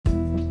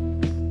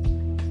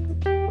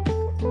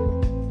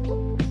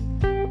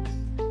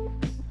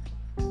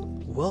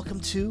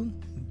Welcome to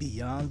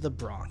Beyond the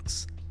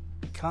Bronx,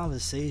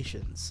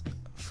 conversations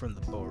from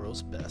the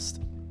borough's best.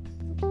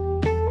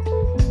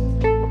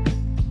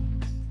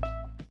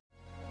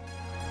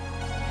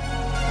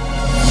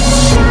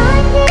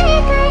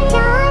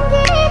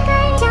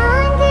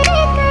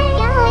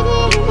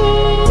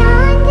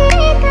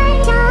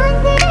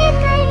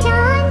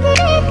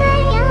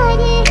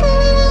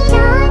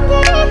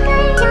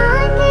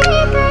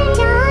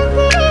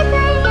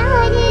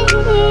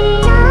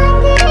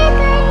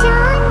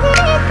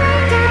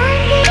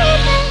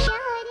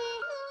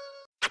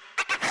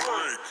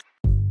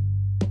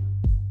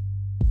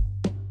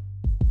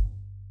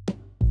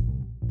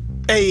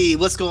 Hey,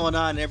 what's going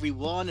on,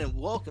 everyone, and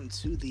welcome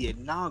to the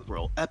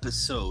inaugural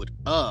episode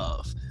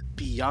of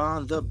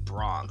Beyond the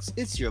Bronx.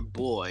 It's your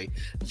boy,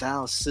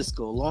 Val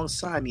Cisco,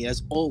 alongside me,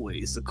 as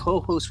always, the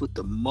co-host with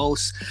the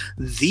most,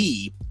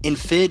 the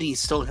Infinity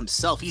Stone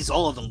himself. He's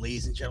all of them,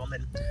 ladies and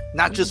gentlemen.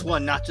 Not just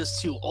one, not just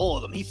two, all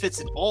of them. He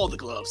fits in all the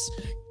gloves.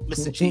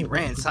 Mr. G.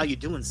 Rance, how you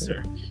doing,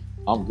 sir?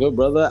 I'm good,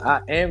 brother.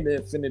 I am the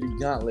Infinity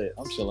Gauntlet.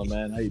 I'm chilling,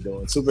 man. How you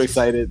doing? Super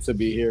excited to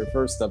be here.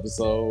 First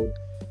episode.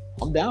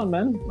 I'm down,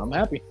 man. I'm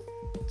happy.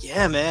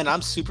 Yeah, man,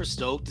 I'm super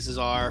stoked. This is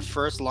our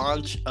first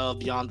launch of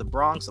Beyond the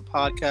Bronx, a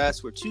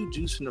podcast where two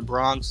dudes from the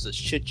Bronx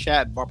just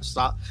chit-chat,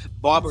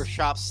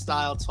 barbershop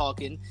style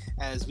talking,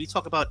 as we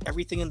talk about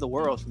everything in the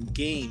world, from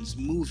games,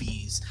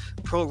 movies,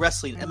 pro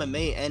wrestling,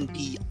 MMA, and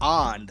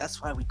beyond.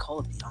 That's why we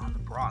call it Beyond the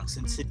Bronx.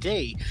 And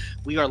today,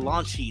 we are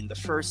launching the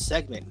first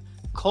segment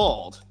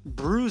called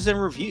Brews and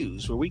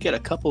Reviews, where we get a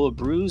couple of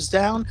brews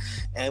down,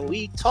 and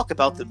we talk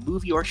about the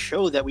movie or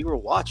show that we were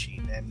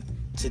watching. And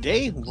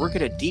today, we're going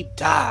to deep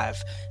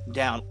dive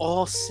down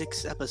all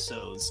 6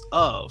 episodes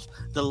of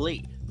the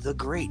late, the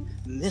great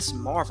Miss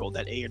Marvel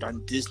that aired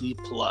on Disney+.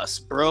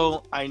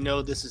 Bro, I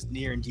know this is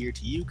near and dear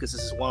to you because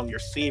this is one of your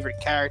favorite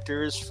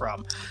characters,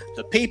 from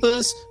the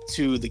papers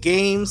to the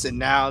games and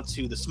now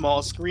to the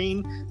small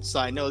screen. So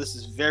I know this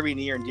is very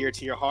near and dear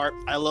to your heart.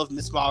 I love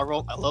Miss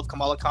Marvel. I love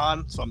Kamala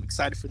Khan, so I'm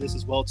excited for this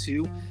as well,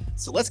 too.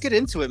 So let's get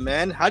into it,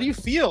 man. How do you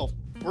feel?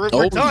 We're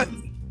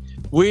done.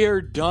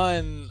 We're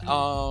done.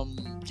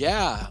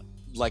 Yeah,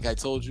 like I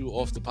told you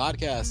off the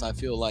podcast, I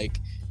feel like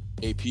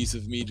a piece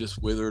of me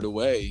just withered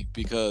away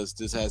because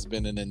this has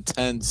been an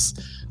intense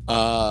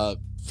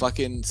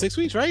fucking 6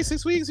 weeks, right?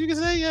 6 weeks, you can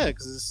say? Yeah,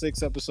 because it's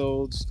 6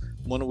 episodes,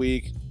 1 a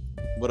week,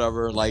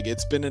 whatever. Like,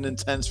 it's been an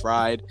intense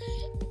ride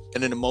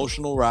and an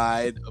emotional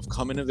ride, of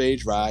coming of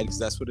age ride, because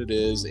that's what it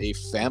is, a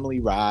family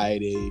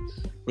ride, a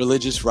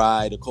religious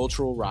ride, a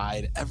cultural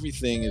ride.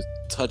 Everything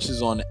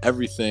touches on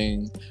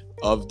everything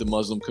of the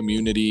Muslim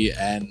community,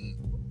 and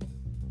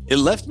it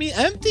left me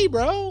empty,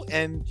 bro.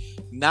 And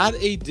not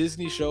a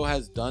Disney show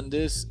has done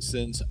this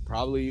since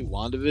probably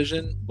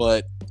WandaVision,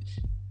 but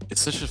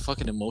it's such a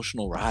fucking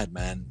emotional ride,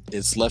 man.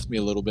 It's left me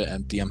a little bit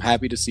empty. I'm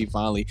happy to see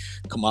finally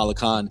Kamala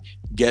Khan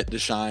get the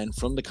shine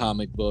from the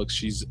comic books.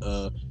 She's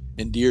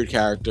endeared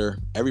character.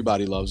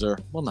 Everybody loves her.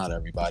 Well, not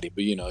everybody,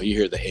 but you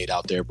hear the hate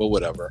out there, but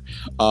whatever.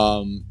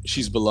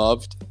 She's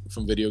beloved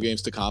from video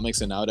games to comics,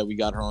 and now that we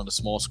got her on the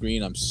small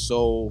screen, I'm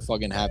so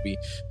fucking happy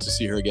to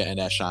see her getting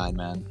that shine,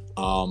 man.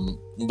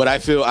 But I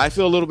feel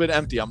a little bit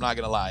empty. I'm not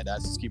gonna lie.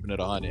 That's just keeping it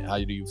 100. How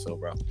do you feel,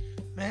 bro?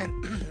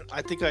 Man,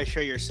 I think I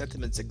share your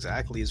sentiments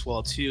exactly as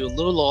well, too. A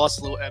little lost,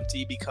 a little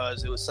empty,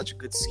 because it was such a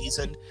good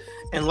season.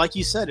 And like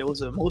you said, it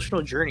was an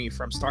emotional journey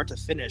from start to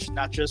finish,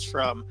 not just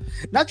from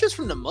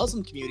the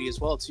Muslim community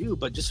as well, too,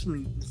 but just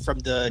from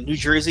the New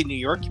Jersey, New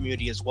York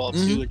community as well, too.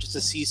 Mm-hmm. And just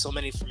to see so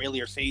many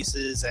familiar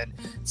faces and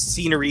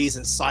sceneries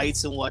and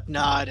sights and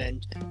whatnot,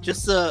 and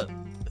just to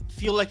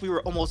feel like we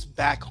were almost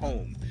back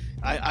home.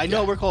 I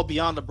know we're called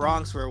Beyond the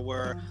Bronx, where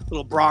we're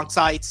little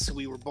Bronxites.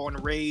 We were born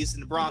and raised in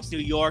the Bronx, New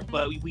York,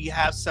 but we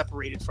have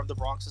separated from the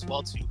Bronx as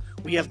well, too.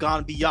 We have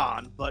gone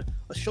beyond. But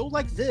a show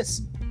like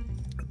this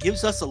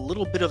gives us a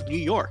little bit of New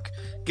York,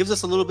 gives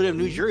us a little bit of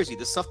New Jersey,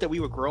 the stuff that we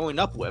were growing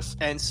up with.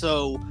 And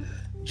so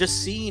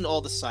just seeing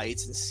all the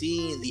sights and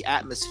seeing the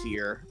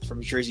atmosphere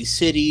from Jersey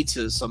City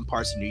to some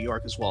parts of New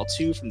York as well,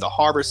 too, from the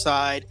harbor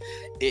side,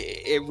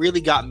 it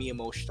really got me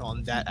emotional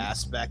on that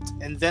aspect.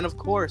 And then, of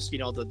course,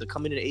 the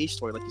coming of age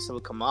story, like you said,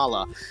 with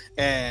Kamala,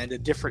 and the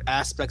different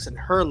aspects in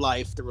her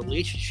life, the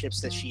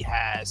relationships that she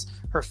has,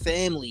 her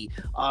family,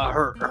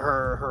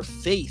 her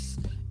faith,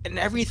 and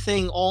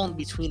everything all in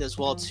between as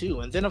well, too.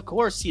 And then, of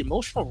course, the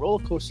emotional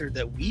roller coaster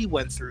that we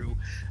went through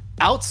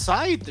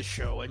outside the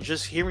show, and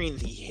just hearing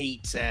the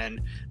hate and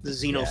the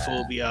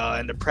xenophobia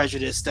and the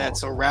prejudice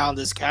that's around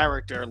this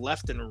character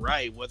left and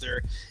right,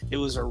 whether it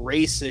was a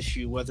race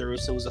issue, whether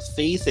it was a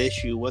faith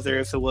issue, whether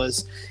if it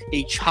was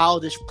a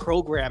childish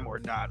program or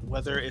not,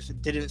 whether if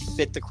it didn't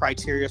fit the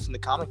criteria from the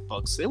comic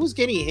books. It was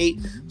getting hate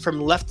from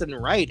left and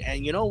right.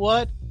 And you know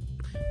what?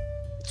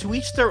 To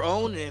each their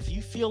own. And if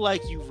you feel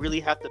like you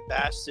really have to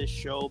bash this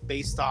show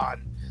based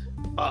on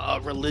a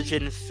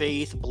religion,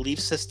 faith, belief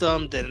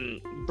system, then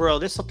bro,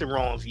 there's something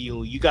wrong with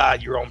you. You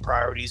got your own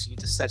priorities you need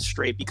to set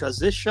straight, because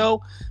this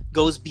show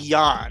goes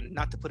beyond,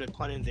 not to put a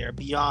pun in there,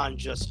 beyond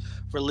just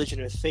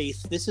religion and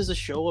faith. This is a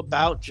show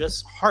about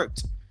just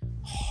heart,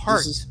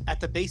 heart at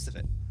the base of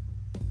it.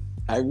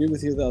 I agree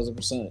with you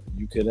 1,000%.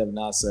 You could have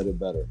not said it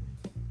better.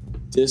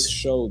 This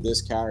show,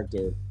 this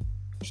character,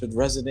 should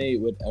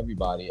resonate with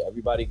everybody.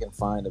 Everybody can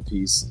find a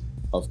piece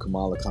of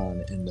Kamala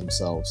Khan in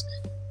themselves.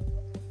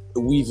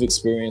 We've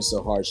experienced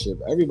a hardship.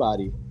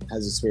 Everybody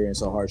has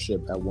experienced a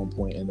hardship at one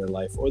point in their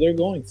life, or they're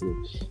going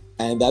through.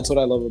 And that's what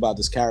I love about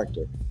this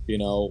character. You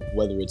know,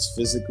 whether it's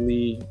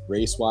physically,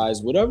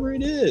 race-wise, whatever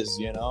it is,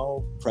 you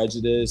know,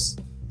 prejudice,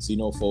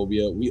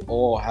 xenophobia, we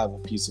all have a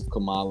piece of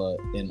Kamala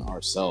in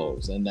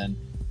ourselves. And then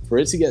for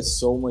it to get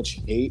so much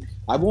hate,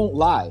 I won't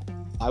lie,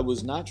 I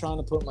was not trying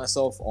to put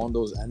myself on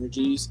those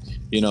energies,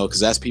 you know, because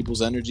that's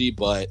people's energy,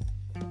 but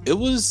it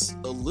was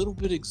a little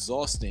bit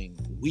exhausting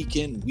week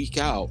in, week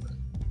out.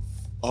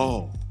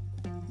 Oh,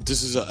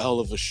 this is a hell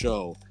of a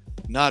show.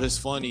 Not as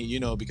funny, you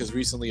know, because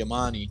recently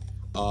Amani,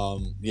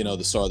 you know,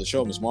 the star of the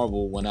show, Ms.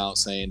 Marvel, went out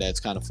saying that it's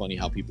kind of funny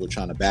how people are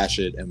trying to bash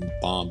it and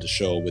bomb the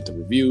show with the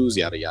reviews,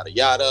 yada, yada,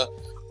 yada.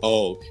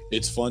 Oh,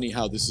 it's funny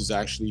how this is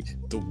actually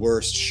the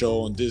worst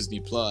show on Disney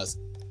Plus.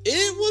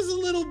 It was a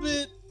little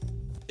bit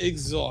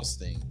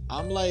exhausting.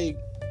 I'm like,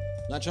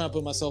 not trying to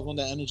put myself on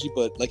that energy,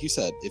 but like you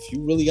said, if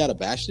you really gotta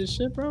bash this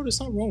shit, bro, there's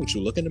something wrong with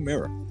you. Look in the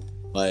mirror.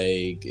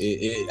 Like,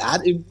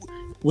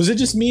 was it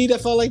just me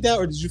that felt like that,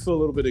 or did you feel a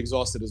little bit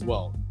exhausted as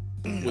well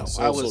with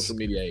social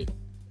media hate?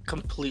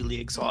 Completely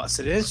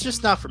exhausted. And it's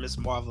just not for Miss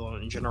Marvel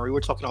in general. We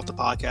were talking off the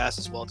podcast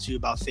as well too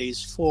about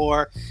Phase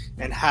 4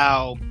 and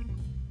how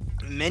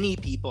many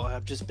people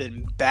have just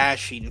been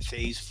bashing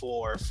Phase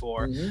 4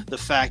 for the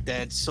fact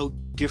that it's so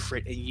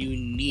different and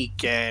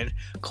unique and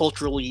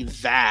culturally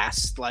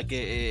vast. Like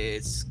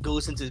it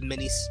goes into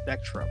many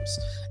spectrums,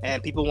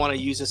 and people want to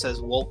use this as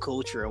woke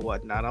culture or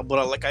whatnot.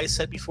 But like I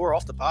said before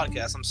off the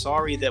podcast, I'm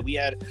sorry that we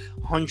had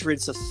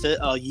hundreds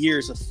of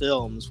years of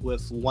films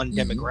with one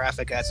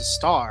demographic as a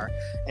star,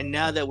 and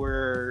now that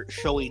we're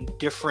showing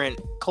different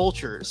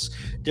cultures,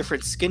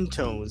 different skin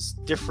tones,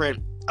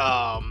 different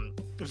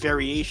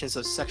variations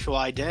of sexual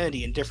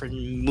identity in different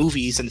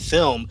movies and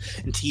film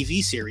and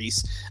TV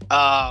series,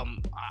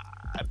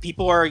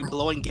 people are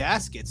blowing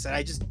gaskets, and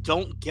I just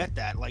don't get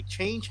that. Like,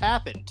 change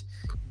happened.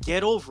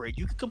 Get over it.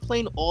 You can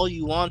complain all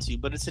you want to,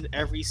 but it's in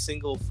every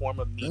single form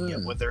of media,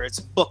 whether it's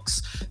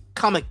books,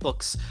 comic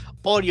books,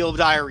 audio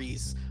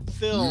diaries,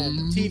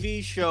 film,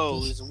 TV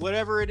shows,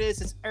 whatever it is,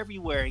 it's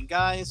everywhere. And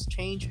guys,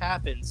 change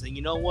happens, and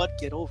you know what?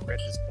 Get over it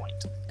at this point.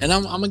 And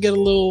I'm gonna get a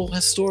little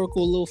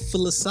historical, a little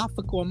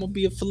philosophical. I'm gonna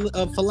be a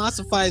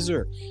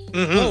philosophizer.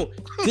 Oh,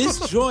 this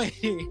joint,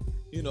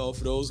 you know,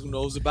 for those who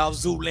knows about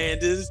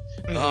Zoolanders,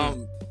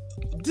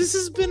 this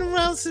has been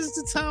around since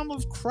the time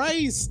of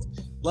Christ.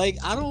 Like,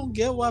 I don't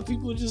get why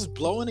people are just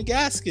blowing a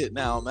gasket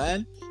now,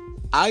 man.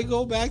 I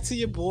go back to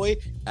your boy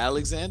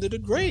Alexander the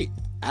Great.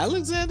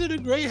 Alexander the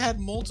Great had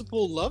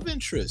multiple love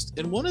interests,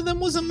 and one of them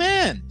was a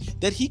man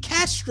that he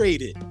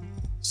castrated.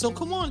 So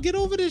come on, get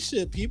over this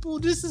shit, people.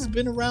 This has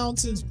been around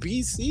since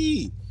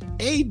BC,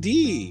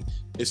 AD.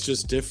 It's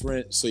just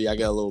different, so yeah, I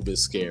got a little bit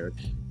scared.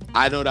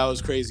 I know that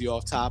was crazy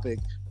off topic,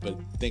 but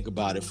think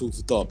about it. Food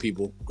for thought,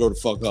 people. Grow the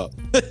fuck up.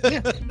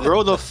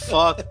 Grow the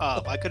fuck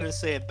up. I couldn't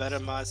say it better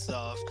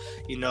myself.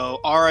 You know,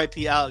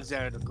 R.I.P.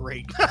 Alexander the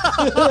Great.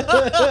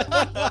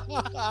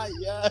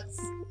 Yes.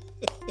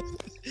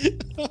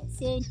 I'm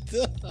so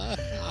done.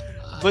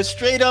 But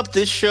straight up,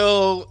 this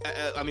show,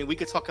 I mean, we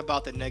could talk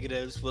about the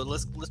negatives, but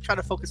let's try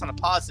to focus on a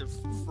positive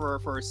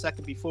for a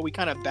second before we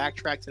kind of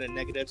backtrack to the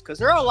negatives, because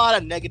there are a lot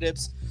of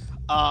negatives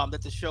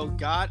that the show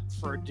got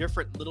for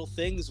different little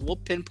things. We'll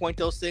pinpoint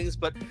those things,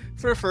 but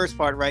for the first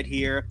part right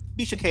here,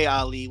 Bisha K.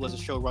 Ali was a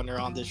showrunner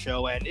on this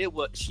show, and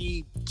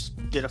she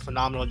did a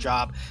phenomenal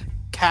job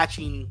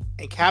catching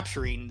and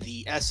capturing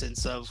the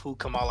essence of who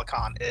Kamala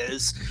Khan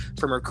is,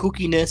 from her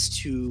kookiness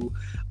to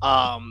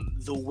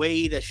the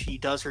way that she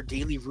does her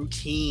daily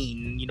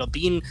routine, you know,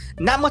 being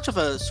not much of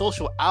a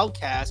social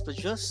outcast, but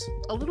just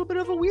a little bit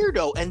of a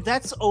weirdo, and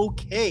that's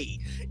okay.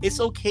 It's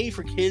okay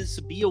for kids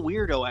to be a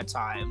weirdo at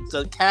times.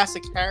 The cast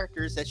of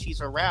characters that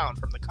she's around,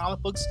 from the comic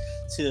books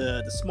to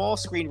the small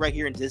screen right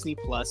here in Disney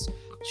Plus,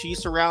 she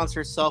surrounds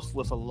herself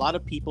with a lot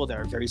of people that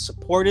are very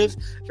supportive,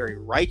 very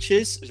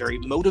righteous, very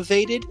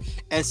motivated,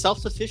 and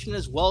self-sufficient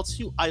as well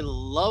too. I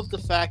love the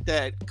fact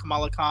that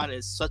Kamala Khan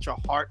is such a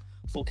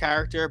heartful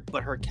character,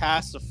 but her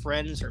cast of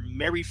friends, her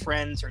merry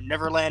friends, her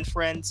Neverland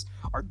friends,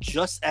 are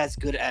just as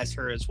good as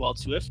her as well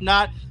too. If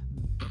not,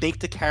 make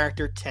the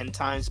character 10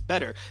 times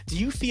better. Do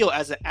you feel,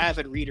 as an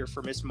avid reader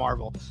for Miss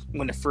Marvel,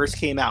 when it first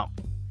came out,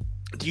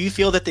 do you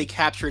feel that they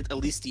captured at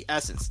least the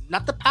essence,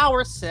 not the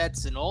power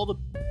sets and all the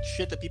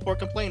shit that people are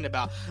complaining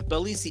about, but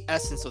at least the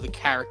essence of the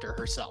character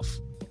herself?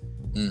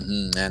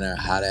 And her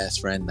hot ass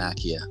friend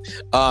Nakia.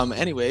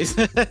 Anyways,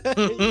 no,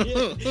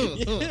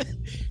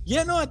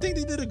 I think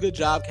they did a good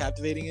job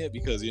captivating it,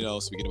 because, you know,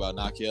 speaking about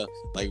Nakia,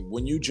 like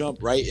when you jump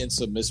right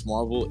into Miss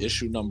Marvel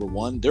issue number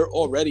 1, they're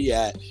already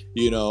at,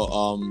 you know,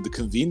 the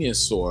convenience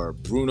store.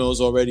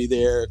 Bruno's already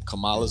there,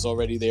 Kamala's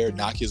already there,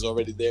 Nakia's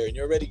already there, and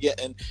you're already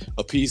getting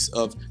a piece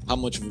of how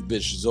much of a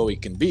bitch Zoe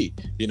can be,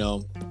 you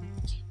know.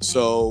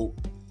 So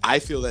I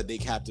feel that they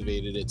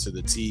captivated it to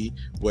the T,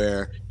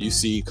 where you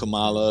see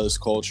Kamala's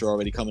culture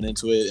already coming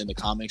into it. In the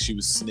comics, she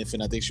was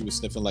sniffing, I think she was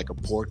sniffing like a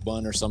pork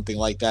bun or something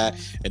like that.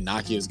 And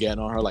Nakia was getting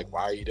on her, like,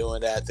 why are you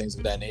doing that? Things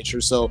of that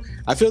nature. So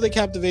I feel they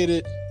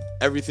captivated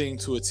everything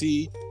to a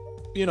T,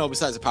 you know,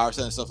 besides the power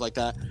set and stuff like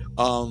that.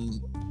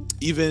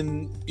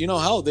 Even, you know,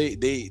 hell,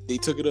 they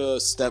took it a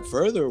step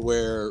further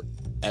where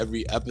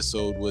every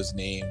episode was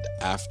named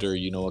after,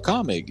 you know, a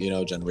comic, you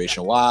know,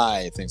 Generation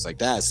Y, things like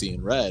that,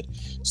 Seeing Red.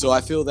 So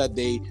I feel that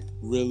they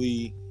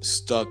really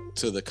stuck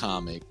to the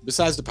comic,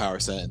 besides the power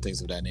set and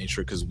things of that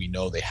nature, because we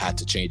know they had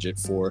to change it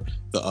for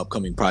the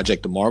upcoming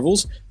project, The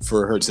Marvels,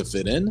 for her to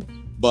fit in.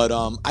 But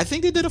I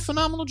think they did a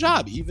phenomenal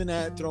job, even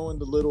at throwing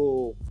the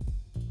little,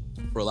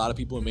 for a lot of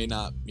people it may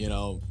not, you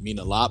know, mean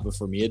a lot, but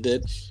for me it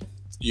did,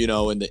 you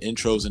know, in the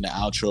intros and the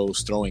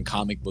outros, throwing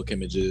comic book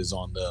images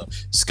on the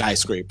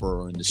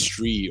skyscraper or in the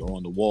street or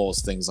on the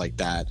walls, things like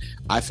that.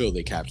 I feel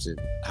they captured.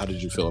 How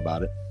did you feel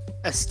about it?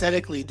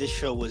 Aesthetically, this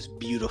show was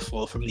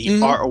beautiful, from the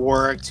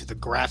artwork to the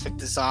graphic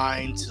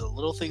design to the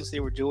little things they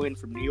were doing,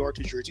 from New York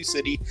to Jersey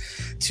City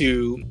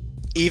to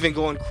even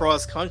going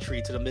cross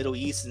country to the Middle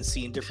East and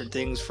seeing different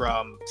things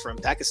from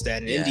Pakistan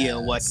and India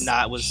and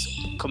whatnot was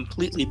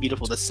completely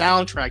beautiful. The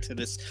soundtrack to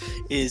this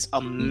is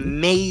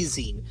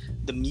amazing.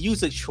 The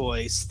music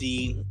choice,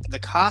 the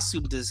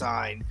costume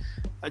design,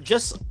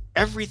 just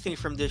everything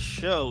from this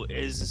show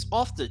is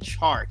off the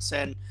charts.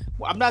 And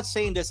I'm not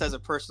saying this as a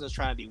person that's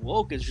trying to be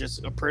woke. It's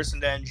just a person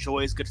that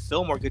enjoys good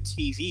film or good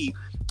TV,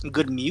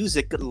 good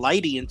music, good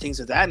lighting, and things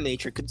of that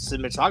nature, good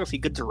cinematography,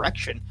 good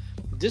direction.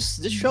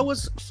 This show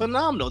was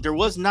phenomenal. There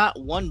was not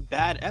one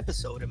bad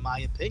episode, in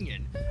my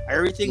opinion.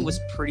 Everything was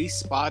pretty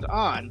spot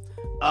on.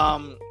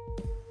 I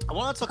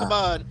want to talk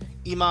about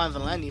Iman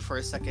Vellani for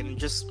a second, and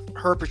just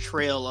her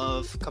portrayal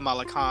of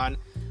Kamala Khan.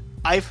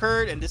 I've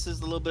heard, and this is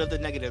a little bit of the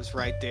negatives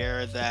right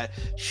there, that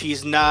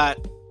she's not,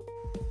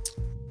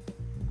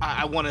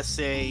 I want to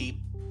say,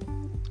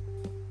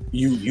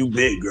 you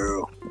big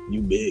girl.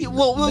 You big.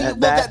 Well,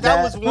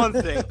 that was one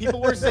thing. People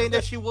were saying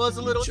that she was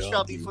a little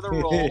chubby for the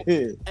role.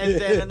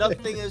 And then another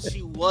thing is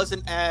she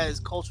wasn't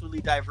as culturally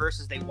diverse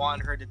as they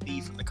wanted her to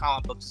be from the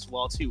comic books as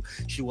well, too.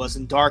 She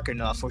wasn't dark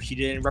enough, or she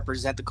didn't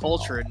represent the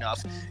culture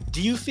enough.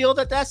 Do you feel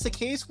that that's the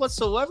case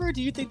whatsoever?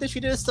 Do you think that she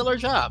did a stellar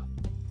job?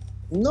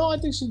 No, I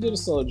think she did a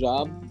stellar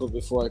job. But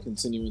before I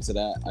continue into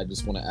that, I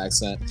just want to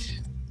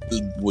accent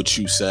what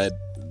you said.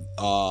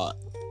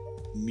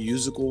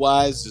 Musical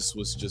wise, this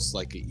was just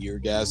like an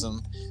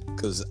eargasm,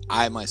 because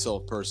I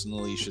myself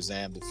personally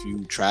Shazammed a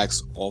few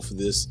tracks off of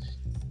this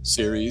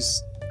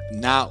series.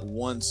 Not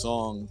one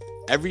song,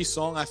 every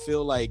song I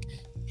feel like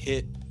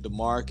hit the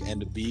mark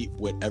and the beat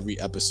with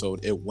every episode.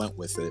 It went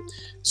with it.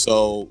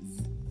 So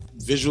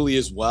visually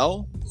as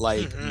well,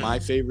 like my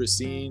favorite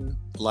scene,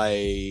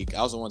 like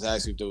I was the one to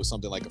ask you if there was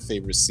something like a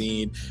favorite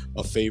scene,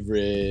 a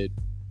favorite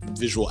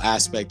visual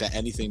aspect, that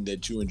anything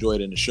that you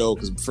enjoyed in the show.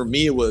 Because for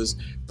me it was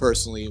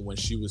personally when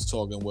she was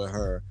talking with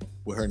her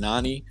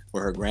nani,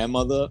 with her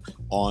grandmother,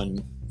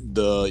 on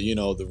the, you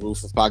know, the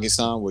roof of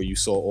Pakistan, where you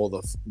saw all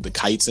the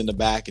kites in the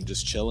back and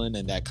just chilling,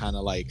 and that kind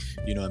of like,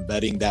 you know,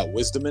 embedding that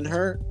wisdom in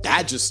her.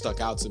 That just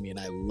stuck out to me, and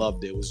I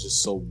loved it. It was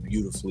just so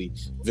beautifully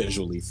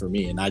visually for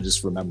me, and I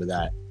just remember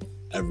that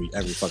every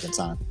fucking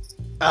time.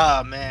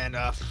 Oh man,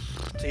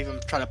 to even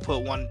try to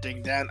put one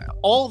thing down,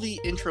 all the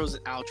intros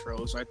and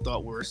outros I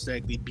thought were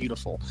aesthetically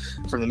beautiful.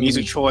 From the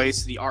music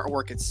choice, the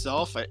artwork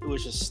itself, it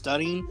was just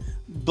stunning.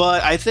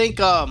 But I think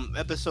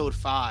episode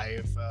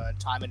 5,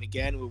 time and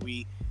again, where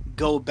we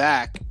go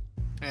back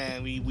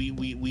and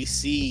we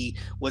see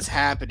what's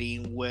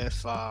happening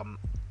with the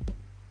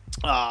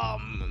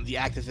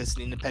activists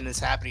and independence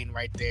happening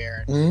right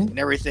there, and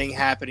everything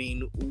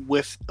happening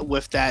with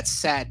that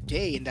sad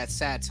day and that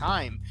sad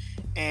time.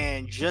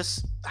 And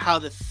just how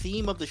the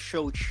theme of the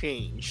show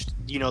changed.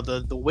 You know,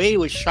 the way it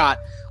was shot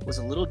was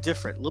a little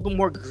different, a little bit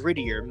more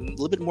grittier, a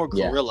little bit more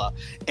guerrilla.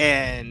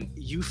 And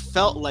you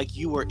felt like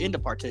you were in the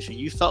partition.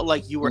 You felt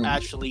like you were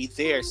actually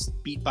there,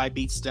 beat by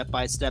beat, step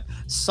by step,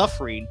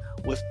 suffering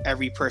with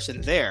every person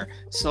there.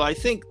 So I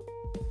think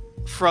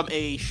from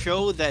a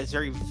show that's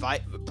very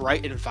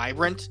bright and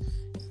vibrant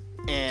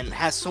and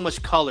has so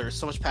much color,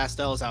 so much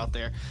pastels out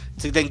there,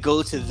 to then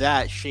go to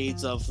that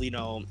shades of, you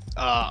know,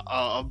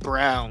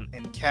 brown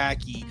and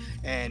khaki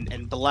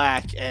and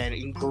black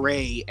and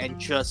gray, and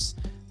just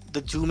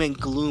the doom and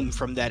gloom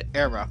from that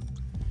era,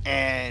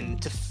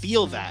 and to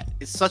feel that,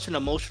 it's such an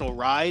emotional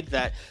ride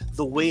that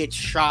the way it's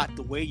shot,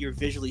 the way you're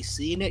visually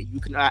seeing it, you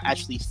can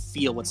actually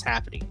feel what's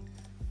happening.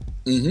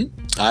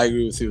 I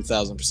agree with you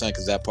 1000%,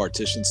 because that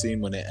partition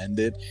scene, when it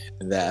ended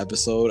in that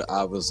episode,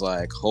 I was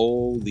like,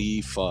 holy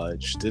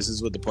fudge, this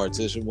is what the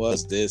partition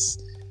was. This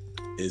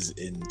is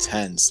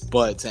intense.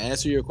 But to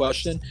answer your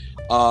question,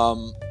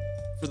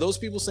 for those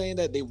people saying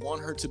that they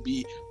want her to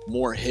be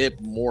more hip,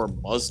 more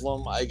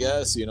Muslim, I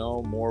guess, you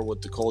know, more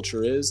what the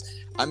culture is,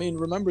 I mean,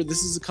 remember,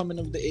 this is a coming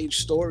of the age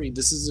story.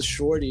 This is a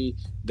shorty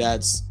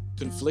that's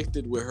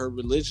conflicted with her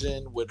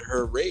religion, with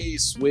her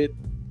race, with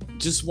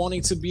just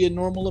wanting to be a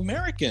normal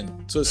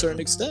American to a certain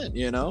extent,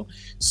 you know?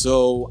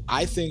 So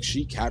I think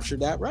she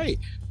captured that right.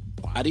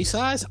 Body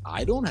size,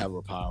 I don't have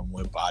a problem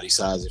with body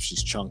size if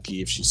she's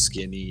chunky, if she's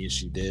skinny, if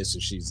she's this,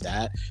 if she's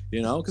that,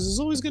 you know, because there's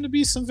always going to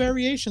be some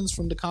variations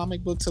from the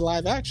comic book to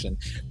live action.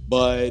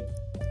 But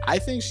I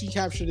think she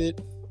captured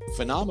it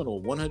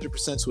phenomenal,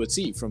 100% to a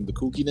T, from the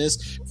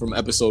kookiness from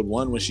episode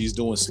 1 when she's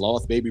doing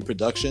Sloth Baby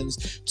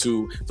Productions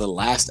to the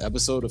last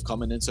episode of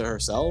coming into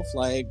herself.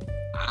 Like,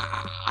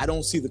 I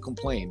don't see the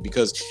complaint,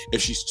 because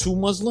if she's too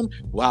Muslim,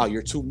 wow,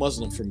 you're too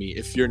Muslim for me.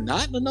 If you're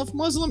not enough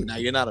Muslim, now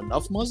you're not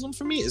enough Muslim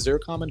for me. Is there a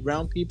common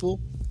ground, people?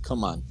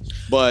 Come on.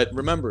 But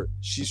remember,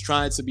 she's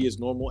trying to be as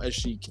normal as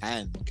she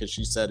can, because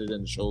she said it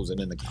in the shows and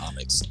in the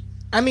comics.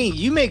 I mean,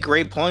 you make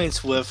great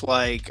points with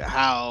like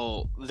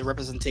how the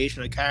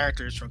representation of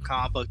characters from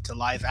comic book to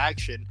live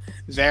action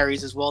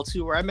varies as well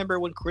too. Where I remember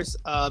when Chris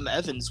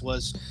Evans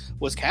was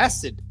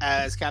casted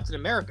as Captain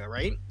America,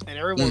 right? And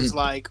everyone was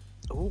like,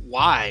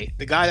 "Why?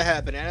 The guy that had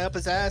a banana up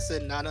his ass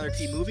in not another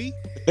T movie?"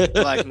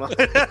 Like,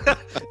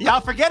 y'all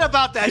forget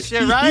about that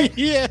shit, right?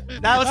 Yeah,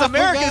 that was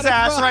America's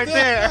ass right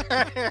there.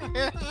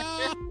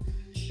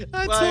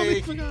 I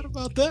totally forgot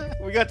about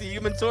that. We got the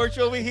Human Torch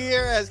over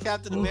here as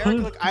Captain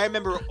America. Look, I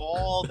remember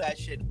all that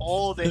shit,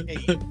 all the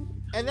hate.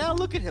 And now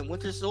look at him.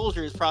 Winter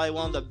Soldier is probably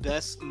one of the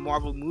best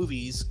Marvel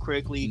movies,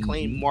 critically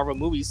acclaimed Marvel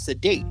movies to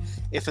date.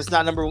 If it's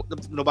not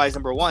nobody's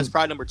number one, it's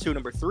probably number 2,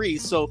 number 3.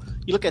 So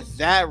you look at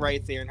that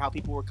right there and how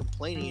people were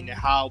complaining and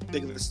how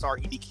big of a star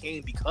he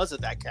became because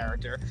of that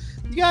character.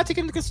 You gotta take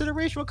into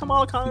consideration with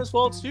Kamala Khan as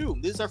well too.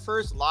 This is our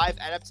first live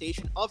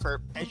adaptation of her,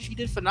 and she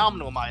did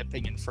phenomenal in my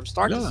opinion, from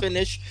start to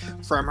finish,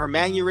 from her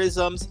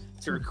mannerisms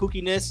to her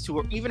kookiness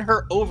to even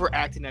her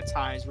overacting at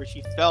times, where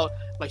she felt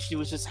like she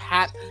was just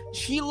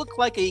she looked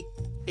like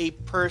a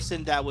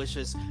person that was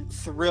just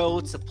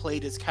thrilled to play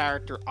this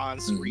character on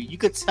screen. You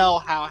could tell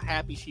how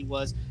happy she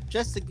was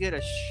just to get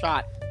a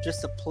shot,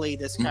 just to play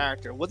this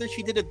character. Whether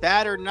she did it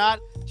bad or not,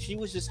 she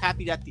was just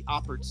happy that the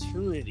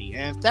opportunity.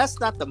 And if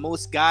that's not the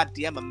most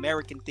goddamn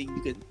American thing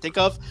you could think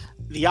of,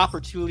 the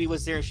opportunity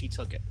was there and she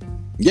took it.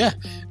 Yeah.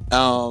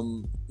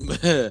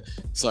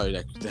 Sorry,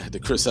 that the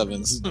Chris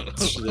Evans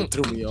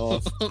threw me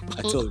off.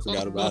 I totally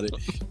forgot about it.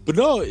 But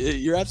no,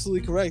 you're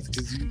absolutely correct,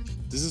 because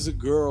this is a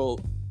girl.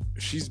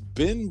 She's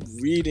been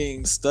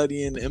reading,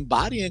 studying,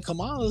 embodying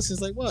Kamala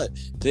since like what?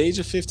 The age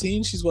of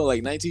 15? She's what,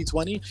 like 19,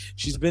 20?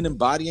 She's been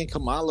embodying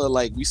Kamala.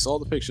 Like, we saw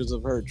the pictures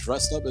of her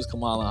dressed up as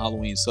Kamala on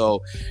Halloween.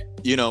 So,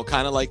 you know,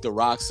 kind of like The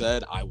Rock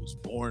said, I was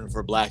born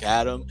for Black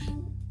Adam.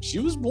 She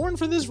was born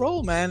for this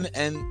role, man.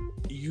 And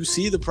you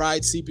see the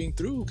pride seeping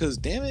through, because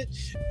damn it,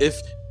 if,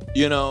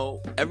 you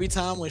know, every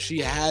time when she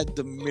had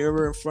the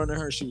mirror in front of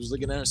her, she was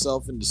looking at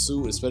herself in the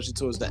suit, especially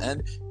towards the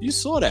end, you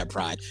saw that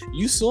pride.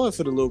 You saw it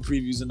for the little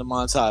previews in the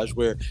montage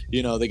where,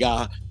 you know, they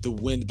got the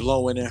wind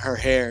blowing in her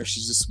hair.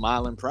 She's just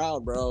smiling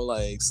proud, bro.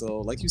 Like,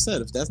 so like you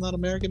said, if that's not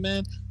American,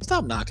 man,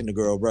 stop knocking the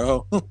girl,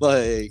 bro.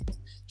 Like,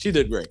 she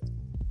did great.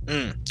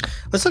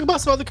 Let's talk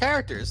about some other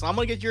characters. I'm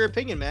gonna get your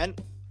opinion, man.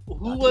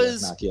 Who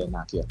was Nakia?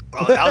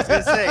 Oh, I was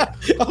gonna say,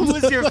 who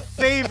was your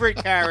favorite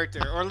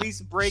character, or at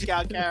least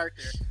breakout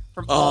character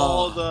from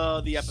all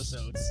the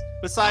episodes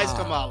besides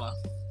Kamala?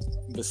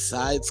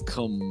 Besides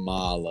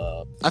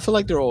Kamala, I feel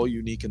like they're all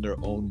unique in their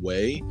own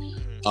way.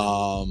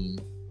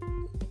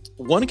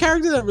 One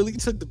character that really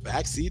took the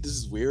back seat, this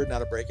is weird,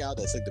 not a breakout,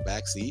 that took the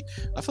back seat,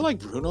 I feel like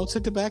Bruno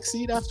took the back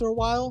seat after a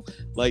while,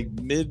 like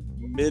mid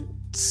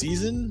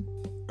season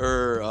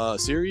or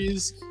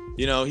series.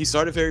 You know, he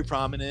started very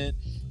prominent.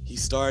 He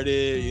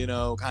started, you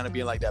know, kind of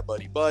being like that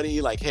buddy,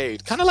 like, hey,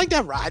 kind of like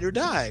that ride or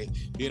die,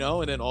 you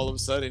know, and then all of a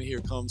sudden here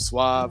comes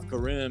Suave,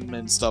 Karim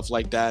and stuff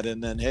like that.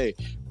 And then, hey,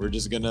 we're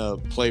just going to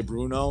play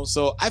Bruno.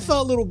 So I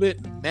felt a little bit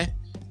meh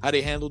how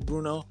they handled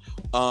Bruno.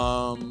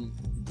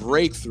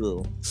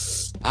 Breakthrough.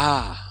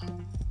 Wow.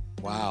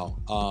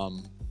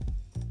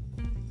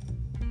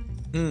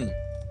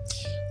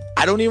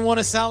 I don't even want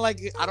to sound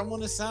like, you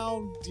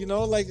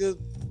know, like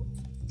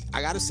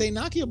I gotta say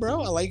Nakia,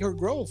 bro. I like her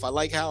growth. I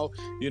like how,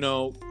 you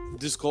know,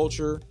 this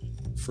culture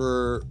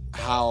for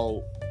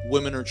how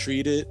women are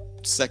treated,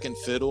 second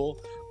fiddle.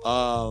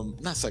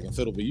 Not second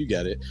fiddle, but you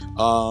get it.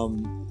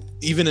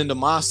 Even in the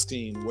mosque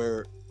scene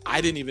where I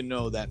didn't even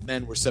know that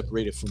men were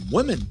separated from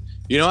women.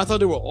 You know, I thought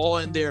they were all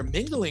in there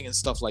mingling and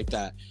stuff like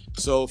that.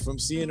 So from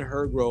seeing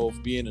her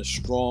growth, being a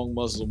strong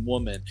Muslim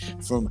woman,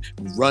 from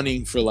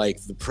running for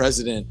like the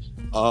president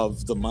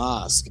of the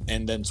mosque,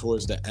 and then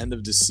towards the end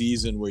of the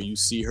season where you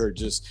see her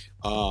just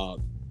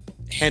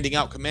handing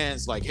out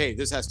commands like, hey,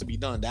 this has to be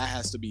done, that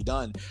has to be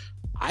done.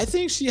 I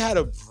think she had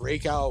a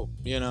breakout,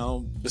 you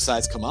know,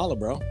 besides Kamala,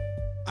 bro.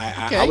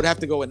 I would have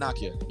to go with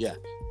Nakia. Yeah.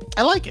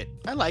 I like it.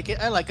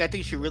 I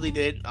think she really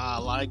did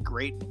a lot of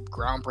great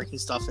groundbreaking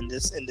stuff in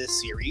this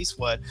series.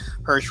 What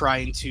her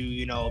trying to,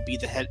 you know, be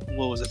the head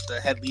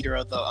leader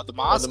of the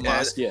mosque.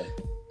 Yeah.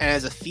 And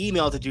as a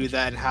female to do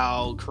that, and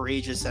how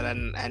courageous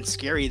and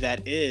scary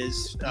that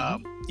is.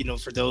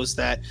 for those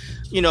that,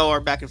 are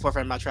back and forth.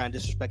 I'm not trying to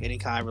disrespect any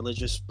kind of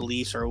religious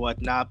beliefs or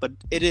whatnot, but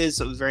it is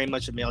very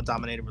much a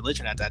male-dominated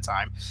religion at that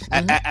time.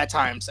 At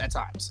times.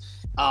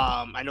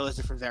 I know there's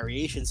different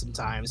variations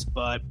sometimes,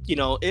 but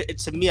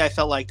to me, I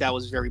felt like that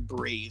was very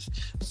brave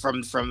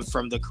from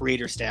the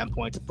creator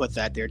standpoint to put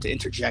that there, to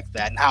interject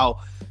that, and how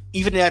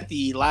even at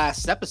the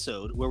last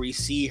episode where we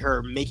see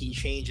her making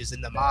changes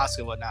in the mosque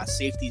and whatnot,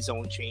 safety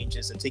zone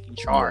changes and taking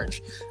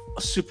charge,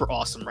 super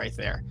awesome right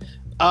there.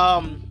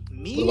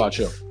 What about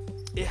you?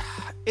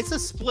 It's a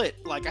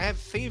split. Like, I have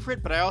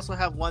favorite, but I also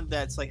have one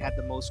that's like had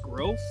the most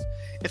growth.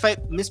 If I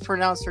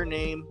mispronounce her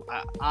name,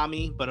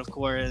 Ami, but of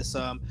course,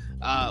 the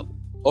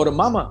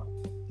mama.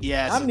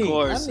 Yes, Omni, of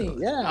course,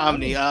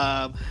 Omni.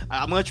 I'm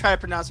gonna try to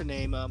pronounce her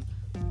name,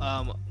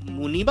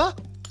 Muniba.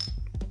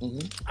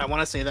 I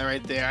want to say that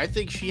right there. I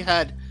think she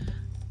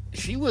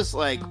was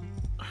like,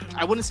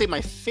 I wouldn't say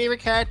my favorite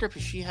character,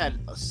 but she had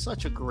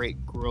such a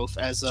great growth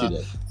as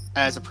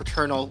a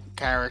paternal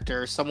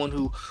character, someone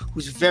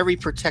who's very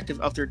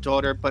protective of their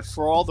daughter, but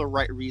for all the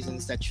right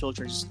reasons that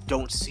children just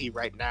don't see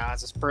right now.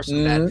 As this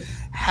person that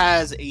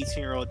has an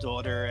 18-year-old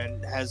daughter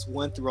and has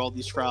went through all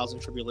these trials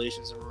and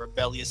tribulations of a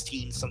rebellious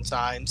teen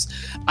sometimes,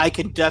 I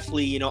can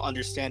definitely,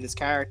 understand his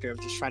character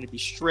of just trying to be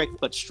strict,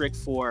 but strict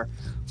for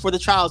the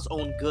child's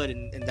own good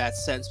in that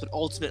sense, but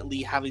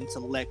ultimately having to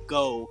let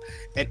go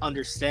and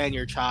understand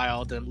your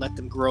child and let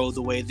them grow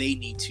the way they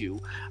need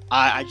to.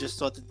 I just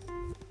thought that.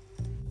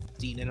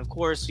 And of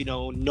course,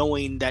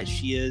 knowing that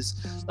she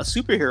is a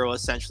superhero,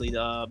 essentially,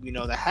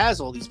 that has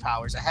all these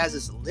powers, that has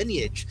this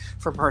lineage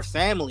from her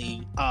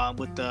family,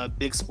 with the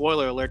big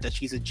spoiler alert that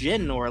she's a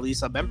jinn, or at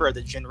least a member of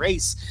the jinn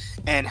race,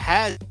 and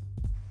has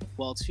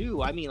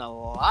too. I mean, a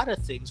lot of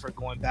things were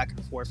going back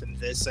and forth in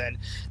this, and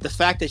the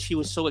fact that she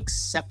was so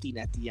accepting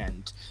at the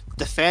end,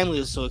 the family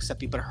was so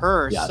accepting, but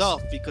her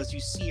herself, because you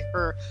see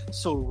her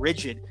so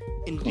rigid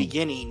in the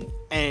beginning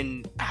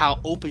and how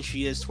open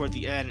she is toward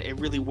the end, it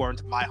really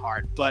warmed my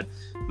heart. But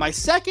my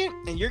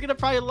second, and you're gonna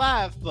probably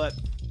laugh, but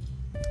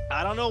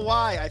I don't know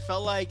why, I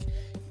felt like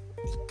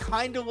it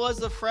kind of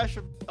was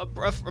a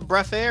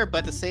breath air, but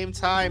at the same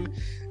time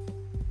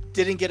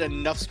didn't get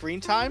enough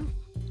screen time.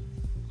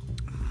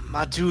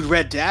 My dude,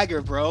 Red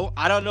Dagger, bro.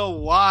 I don't know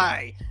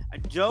why. I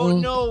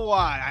don't know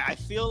why. I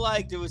feel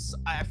like there was,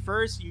 at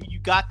first you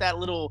got that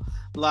little,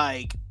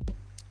 like,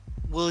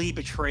 will he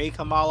betray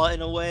Kamala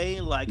in a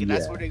way? Like, and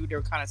that's where they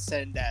were kind of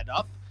setting that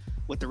up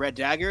with the Red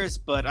Daggers.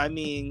 But I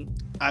mean,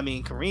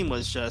 Kareem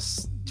was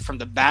just, from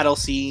the battle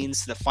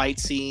scenes to the fight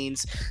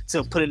scenes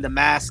to putting the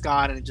mask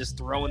on and just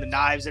throwing the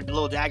knives and the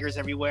little daggers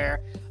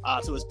everywhere,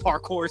 to his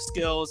parkour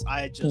skills.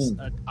 I just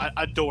I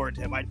adored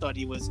him. I thought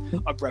he was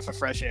a breath of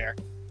fresh air.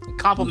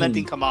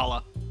 Complimenting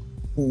Kamala.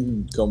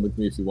 Come with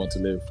me if you want to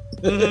live.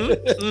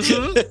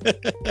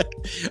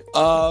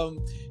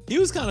 He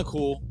was kind of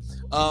cool.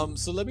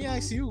 So let me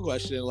ask you a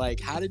question. Like,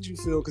 how did you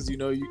feel? Because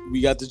we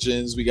got the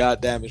Jinns, we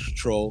got Damage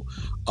Control.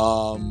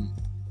 How'd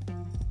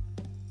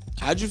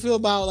you feel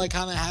about like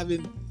kind of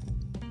having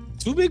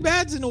two big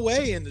bads in a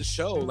way in the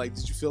show? Like,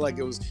 did you feel like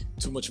it was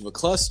too much of a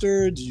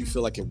cluster? Did you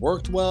feel like it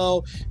worked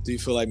well? Do you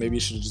feel like maybe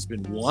it should have just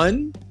been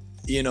one,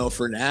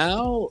 for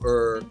now?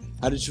 Or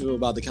how did you feel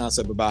about the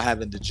concept about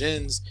having the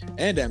Jinns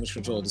and Damage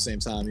Control at the same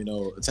time,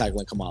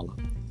 tackling Kamala?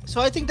 So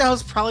I think that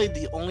was probably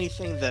the only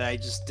thing that I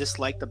just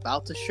disliked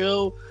about the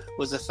show,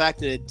 was the fact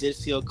that it did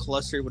feel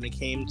clustered when it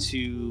came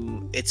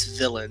to its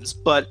villains.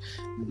 But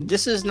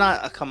this is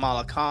not a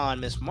Kamala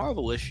Khan, Miss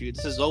Marvel issue.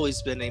 This has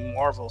always been a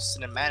Marvel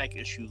cinematic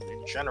issue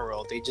in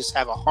general. They just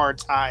have a hard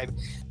time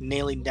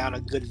nailing down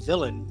a good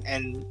villain.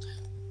 And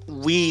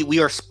we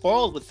are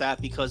spoiled with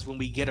that, because when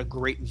we get a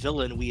great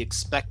villain, we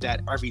expect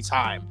that every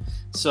time.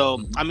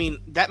 So I mean,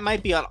 that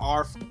might be on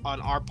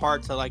our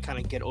part to like kind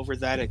of get over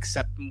that,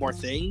 accept more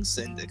things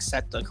and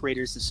accept the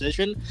creator's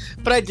decision.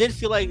 But I did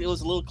feel like it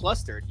was a little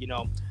clustered.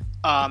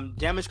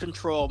 Damage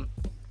Control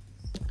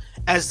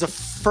as the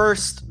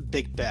first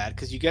big bad,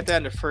 because you get that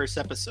in the first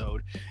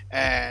episode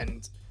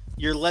and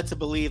you're led to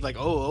believe like,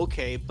 oh,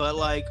 okay, but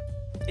like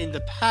in the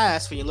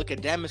past, when you look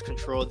at Damage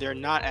Control, they're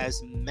not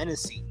as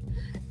menacing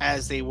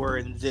as they were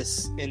in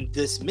this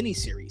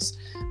miniseries.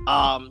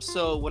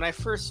 So when I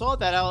first saw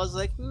that, I was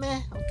like, meh,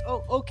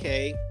 oh,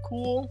 okay,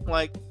 cool,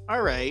 like,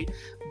 all right.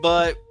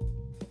 But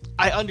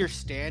I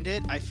understand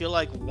it. I feel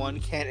like one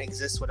can't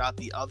exist without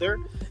the other,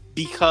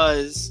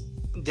 because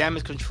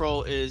Damage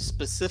Control is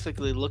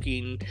specifically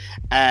looking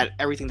at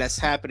everything that's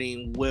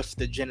happening with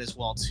the Jinn as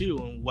well too,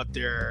 and what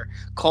they're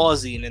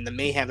causing and the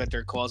mayhem that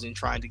they're causing,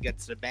 trying to get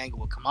to the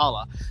bangle with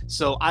Kamala.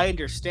 So I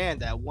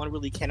understand that one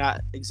really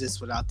cannot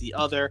exist without the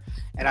other.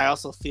 And I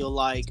also feel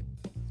like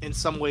in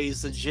some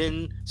ways the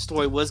Jinn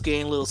story was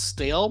getting a little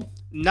stale,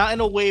 not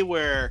in a way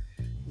where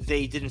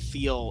they didn't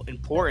feel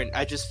important.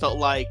 I just felt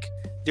like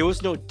there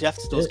was no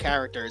depth to those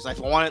characters. I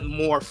wanted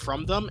more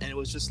from them, and it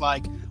was just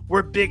like,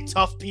 we're big,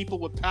 tough people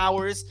with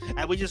powers,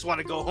 and we just want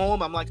to go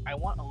home. I'm like, I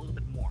want a little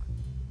bit more.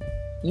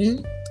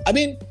 I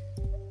mean,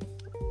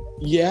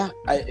 yeah,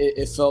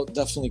 it felt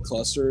definitely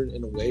clustered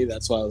in a way.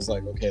 That's why I was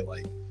like, okay,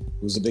 like,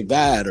 who's the big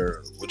bad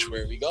or which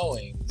way are we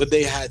going? But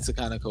they had to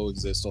kind of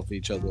coexist off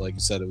each other, like you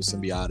said, it was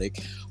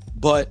symbiotic.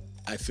 But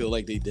I feel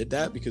like they did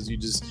that because you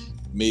just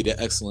made an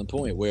excellent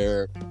point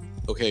where,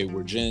 okay,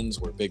 we're Jins,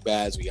 we're big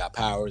bads, we got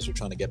powers, we're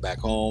trying to get back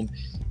home,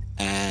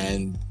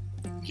 and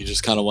you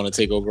just kind of want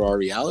to take over our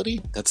reality.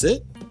 That's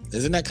it.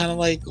 Isn't that kind of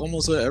like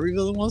almost what every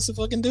villain wants to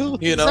fucking do?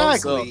 You know,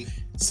 exactly.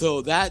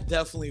 So that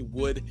definitely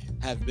would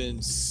have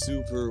been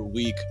super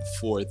weak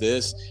for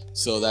this.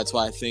 So that's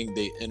why I think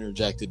they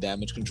interjected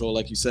damage control,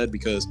 like you said,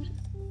 because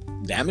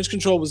damage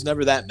control was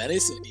never that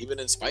menacing, even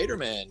in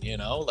Spider-Man, you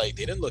know, like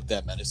they didn't look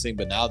that menacing,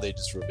 but now they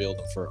just revealed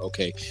them for,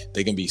 okay,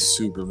 they can be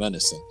super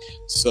menacing.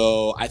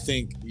 So I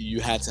think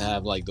you had to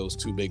have like those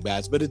two big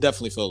bats, but it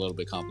definitely felt a little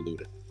bit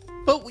convoluted.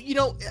 But, you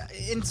know,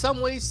 in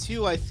some ways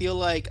too, I feel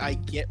like I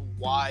get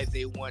why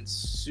they went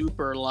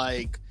super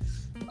like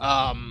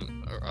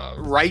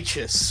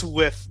righteous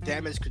with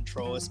damage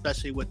control,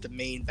 especially with the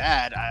main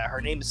bad.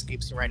 Her name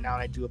escapes me right now,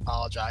 and I do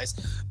apologize.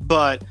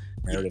 But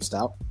Meredith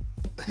Stout.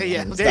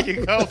 Yeah, there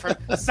you go for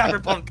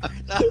Cyberpunk.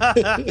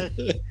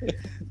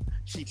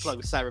 She plugged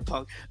with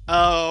Cyberpunk.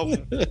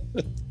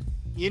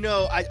 You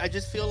know, I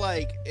just feel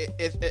like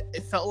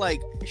it felt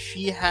like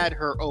she had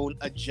her own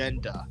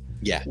agenda.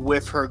 Yeah.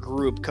 With her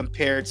group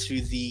compared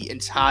to the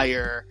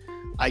entire,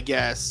 I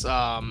guess,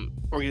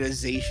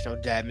 organization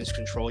of damage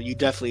control. You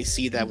definitely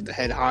see that with the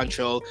head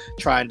honcho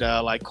trying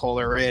to like call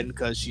her in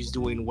because she's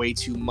doing way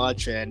too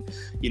much, and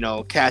you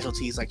know,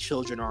 casualties like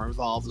children are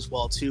involved as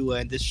well too.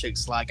 And this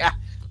chick's like,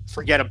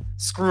 forget him,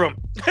 screw him.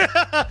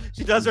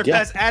 She does her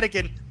best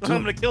Anakin. I'm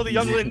gonna kill the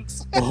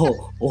younglings.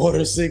 Oh,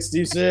 Order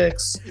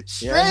 66.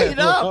 Straight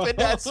up, and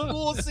that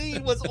school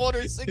scene was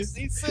Order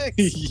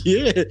 66.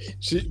 Yeah,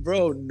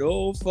 bro,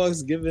 no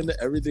fucks given.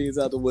 Everything is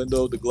out the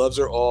window. The gloves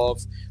are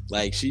off.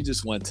 Like, she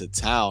just went to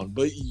town.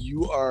 But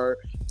you are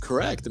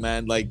correct,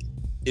 man. Like,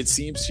 it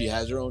seems she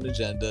has her own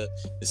agenda.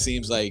 It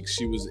seems like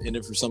she was in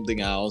it for something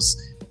else.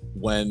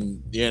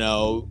 When, you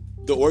know,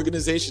 the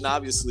organization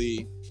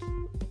obviously,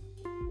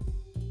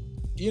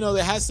 you know,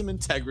 they had some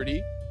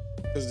integrity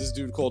because this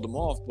dude called them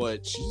off,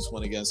 but she just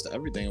went against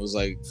everything. It was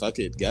like, fuck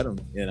it, get him,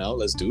 you know,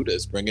 let's do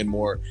this, bring in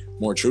more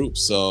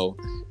troops. So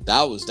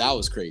that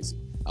was crazy.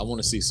 I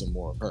want to see some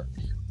more of her.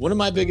 One of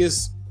my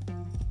biggest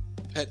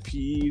pet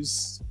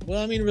peeves,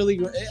 well, I mean, really,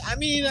 I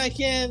mean, I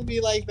can't be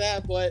like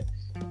that, but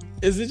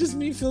is it just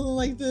me feeling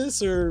like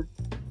this, or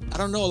I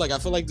don't know, like I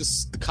feel like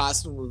the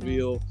costume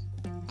reveal,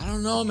 I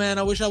don't know, man.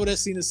 I wish I would have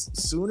seen this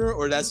sooner,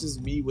 or that's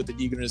just me with the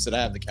eagerness that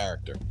I have the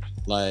character.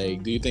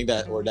 Like, do you think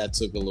that, or that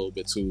took a little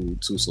bit too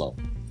slow?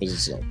 Was it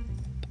slow?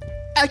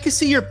 I can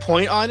see your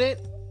point on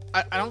it.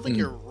 I don't think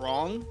you're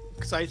wrong,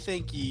 because I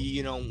think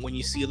you know, when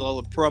you see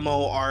all the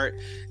promo art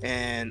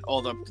and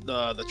all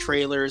the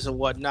trailers and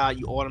whatnot,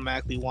 you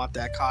automatically want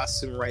that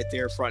costume right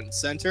there front and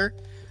center.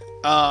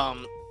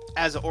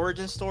 As an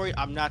origin story,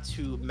 I'm not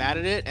too mad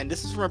at it, and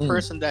this is from a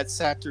person that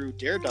sat through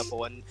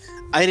Daredevil, and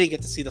I didn't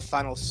get to see the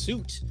final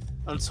suit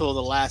until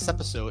the last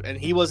episode, and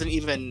he wasn't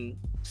even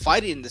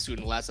fighting the suit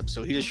in the last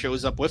episode. He just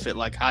shows up with it,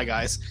 like, hi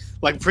guys,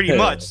 like, pretty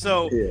much.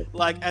 So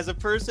like, as a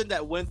person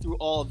that went through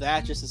all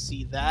that just to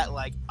see that,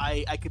 like,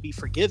 I could be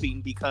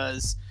forgiving,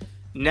 because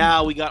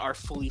now we got our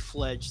fully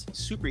fledged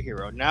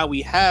superhero. Now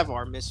we have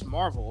our Miss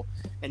Marvel,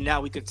 and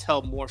now we could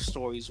tell more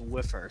stories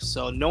with her.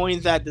 So knowing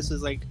that this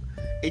is like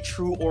a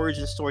true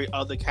origin story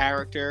of the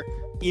character,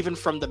 even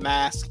from the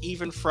mask,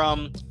 even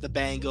from the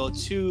bango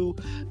to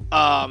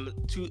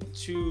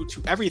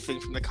everything,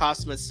 from the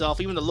costume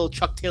itself, even the little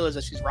Chuck Taylors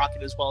that she's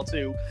rocking as well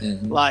too.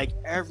 Like,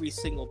 every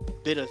single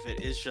bit of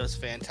it is just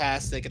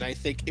fantastic, and I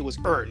think it was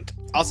earned.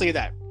 I'll say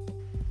that.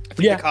 I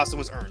think the costume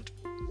was earned.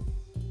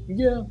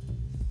 Yeah.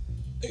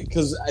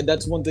 Because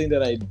that's one thing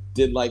that I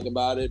did like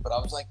about it, but I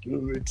was like, give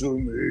it to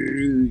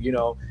me, you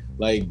know,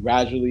 like,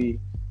 gradually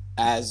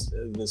as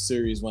the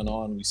series went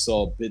on, we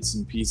saw bits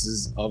and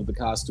pieces of the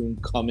costume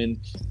coming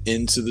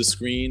into the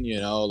screen, you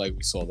know, like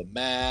we saw the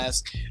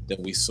mask,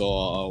 then we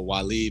saw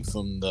Waleed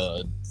from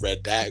the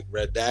Red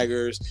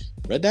Daggers.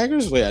 Red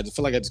Daggers? Wait, I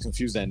feel like I just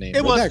confused that name.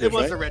 It was right?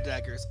 the Red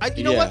Daggers.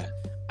 You know what?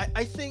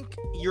 I think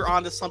you're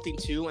onto something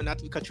too, and not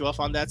to cut you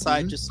off on that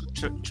side, just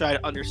to try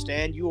to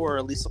understand you, or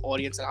at least the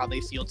audience, and how they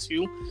feel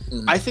too.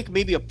 I think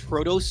maybe a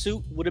proto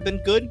suit would have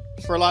been good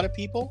for a lot of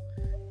people.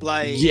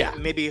 Like,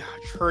 maybe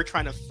her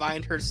trying to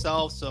find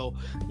herself, so,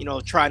 you know,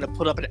 trying to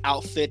put up an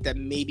outfit that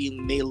maybe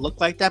may look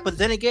like that. But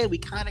then again, we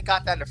kind of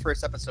got that in the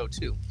first episode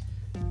too.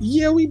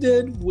 Yeah, we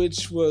did,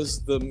 which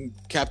was the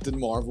Captain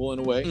Marvel in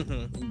a way.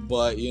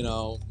 But, you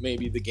know,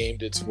 maybe the game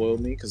did spoil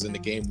me, because in the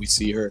game we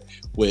see her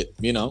with,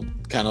 you know,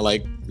 kind of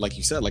like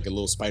you said, like a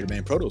little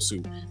Spider-Man proto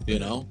suit, you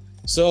know?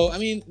 So, I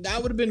mean,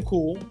 that would have been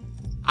cool.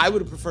 I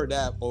would have preferred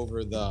that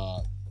over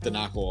the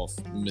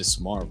knockoff Miss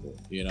Marvel,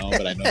 you know?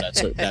 But I know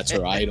that's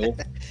her idol.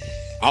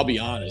 I'll be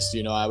honest,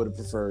 you know, I would have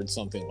preferred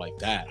something like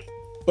that.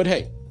 But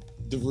hey,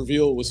 the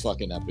reveal was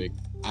fucking epic.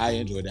 I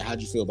enjoyed it.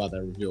 How'd you feel about that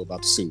reveal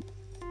about the suit?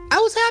 I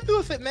was happy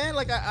with it, man.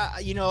 Like, I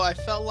you know, I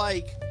felt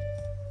like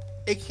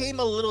it came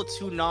a little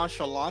too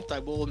nonchalant. I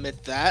will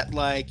admit that.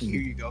 Like,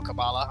 here you go,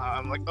 Kamala.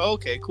 I'm like,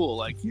 okay, cool.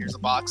 Like, here's a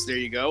box. There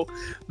you go.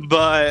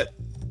 But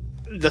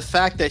the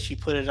fact that she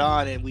put it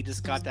on and we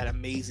just got that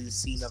amazing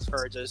scene of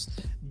her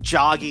just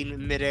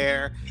jogging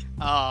midair,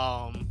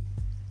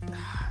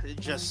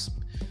 just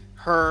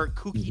her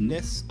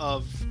kookiness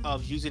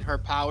of using her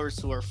powers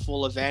to her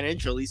full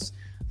advantage, or at least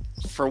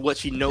for what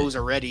she knows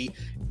already.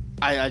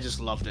 I just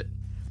loved it.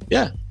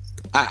 Yeah,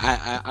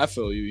 I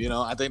feel you. You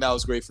know, I think that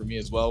was great for me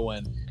as well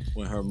when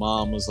her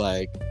mom was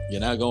like,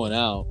 "You're not going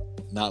out,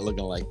 not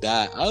looking like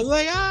that." I was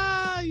like,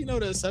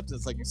 the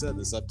acceptance, like you said,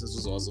 the acceptance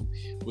was awesome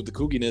with the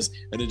kookiness,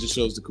 and it just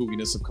shows the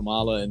kookiness of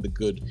Kamala and the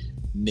good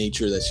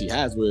nature that she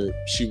has, where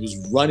she was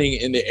running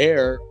in the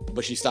air,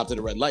 but she stopped at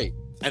a red light,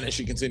 and then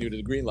she continued at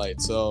the green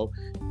light. So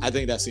I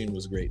think that scene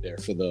was great there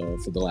for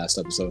the last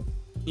episode.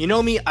 You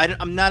know me,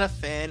 I'm not a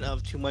fan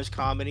of too much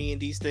comedy in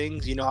these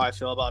things. You know how I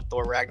feel about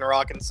Thor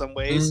Ragnarok in some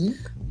ways,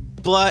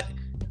 but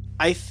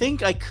I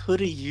think I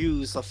could have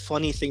used a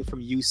funny thing from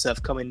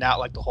Yusef coming out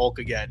like the Hulk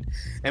again,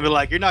 and be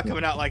like, "You're not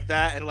coming out like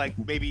that," and like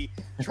maybe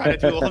try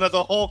to do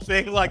another Hulk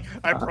thing, like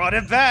I brought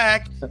it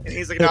back, and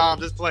he's like, "No,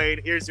 I'm just playing.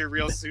 Here's your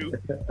real suit."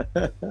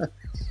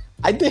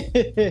 I think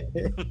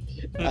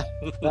that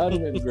would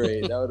have been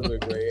great. That would have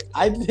been great.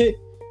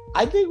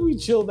 I think we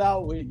chilled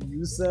out with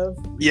Yusef.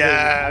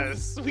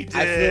 Yes, we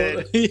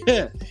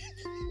did.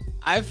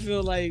 I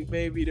feel like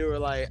maybe they were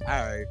like,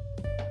 all right,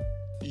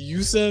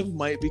 Yusef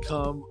might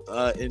become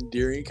an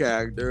endearing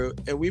character,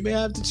 and we may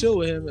have to chill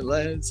with him and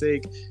let him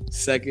take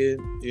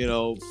second,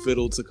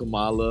 fiddle to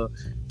Kamala,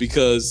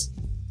 because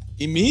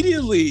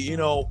immediately,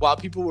 while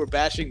people were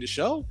bashing the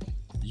show,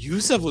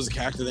 Yusef was a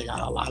character that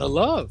got a lot of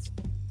love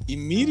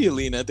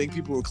immediately, and I think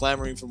people were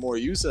clamoring for more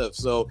Yusef.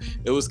 So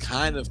it was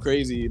kind of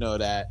crazy,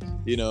 that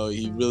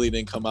he really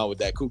didn't come out with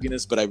that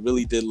kookiness, but I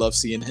really did love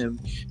seeing him,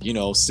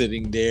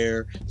 sitting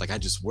there like, I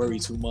just worry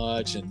too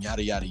much and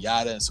yada yada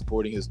yada, and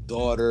supporting his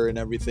daughter and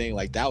everything.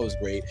 Like, that was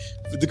great.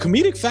 The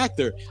comedic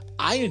factor,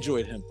 I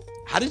enjoyed him.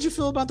 How did you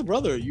feel about the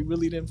brother? You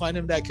really didn't find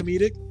him that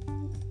comedic?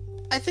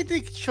 I think they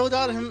chilled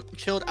out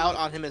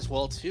on him as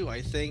well too.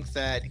 I think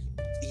that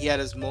he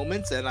had his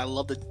moments, and I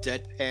love the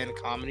deadpan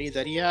comedy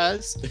that he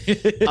has.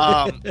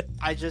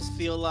 I just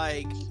feel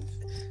like,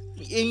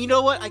 and you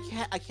know what?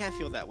 I can't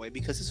feel that way,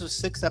 because this was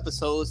 6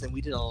 episodes, and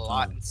we did a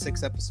lot in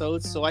 6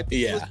 episodes. So I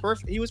think he was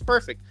perfect. He was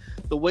perfect.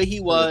 The way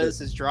he was,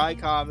 his dry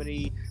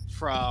comedy,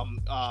 from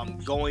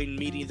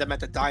meeting them at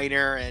the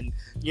diner, and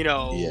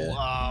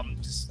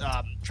just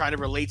trying to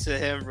relate to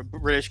him,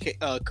 British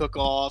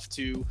cook-off,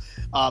 to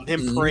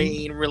him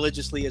praying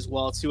religiously as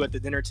well too at the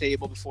dinner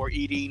table before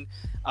eating,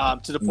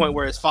 to the point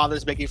where his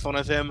father's making fun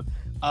of him,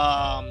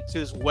 to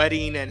his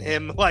wedding, and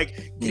him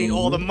like getting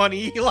all the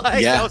money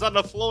that was on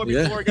the floor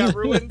before it got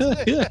ruined.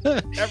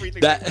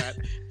 Everything like that.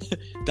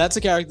 That's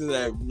a character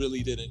that I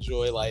really did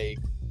enjoy. Like,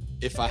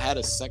 if I had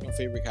a second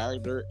favorite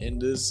character in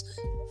this,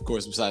 of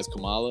course, besides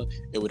Kamala,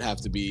 it would have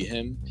to be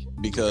him,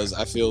 because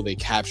I feel they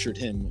captured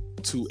him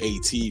to a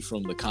T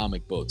from the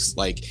comic books.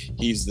 Like,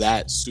 he's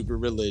that super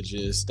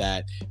religious,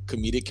 that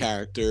comedic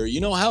character.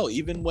 Hell,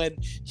 even when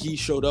he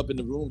showed up in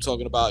the room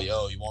talking about,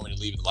 "Yo, you want me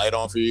to leave the light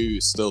on for you?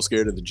 You're still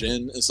scared of the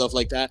djinn," and stuff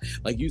like that.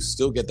 Like, you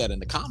still get that in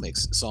the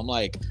comics. So I'm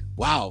like,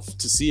 wow,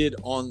 to see it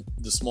on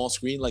the small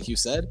screen, like you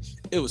said,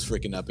 it was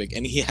freaking epic.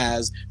 And he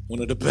has one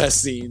of the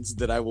best scenes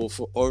that I will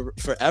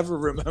forever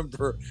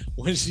remember,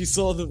 when she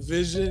saw the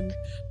vision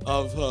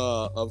of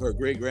her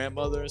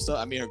great-grandmother and stuff.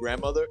 I mean, her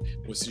grandmother,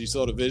 when she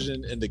saw the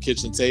vision in the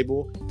kitchen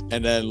table,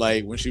 and then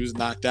like when she was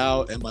knocked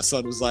out, and my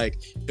son was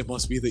like, "It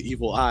must be the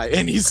evil eye,"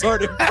 and he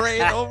started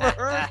praying over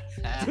her.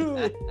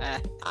 Dude,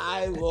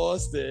 I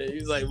lost it. He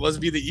was like, "It must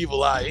be the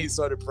evil eye." He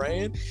started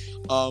praying.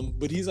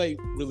 But he's like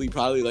really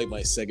probably like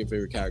my second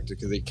favorite character,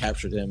 because they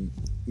captured him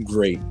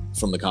great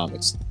from the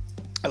comics.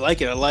 I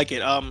like it.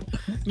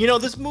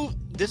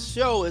 This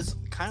show is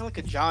kind of like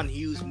a John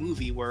Hughes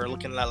movie. We're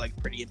looking at like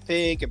Pretty in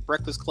Pink and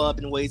Breakfast Club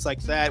in ways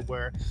like that,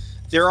 where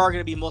there are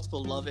going to be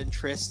multiple love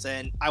interests.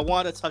 And I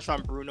want to touch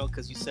on Bruno,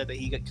 because you said that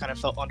he kind of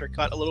felt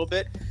undercut a little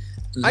bit.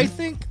 I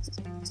think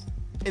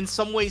in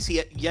some ways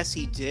he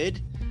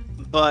did,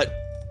 but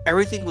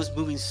everything was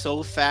moving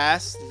so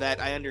fast that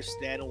I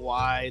understand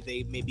why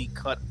they maybe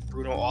cut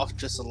Bruno off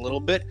just a little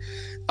bit.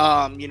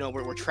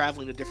 We're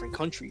traveling to different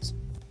countries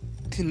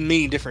and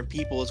meeting different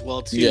people as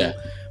well too. Yeah.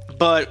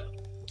 But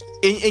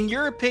in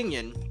your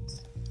opinion,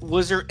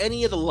 was there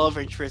any of the love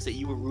interest that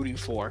you were rooting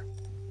for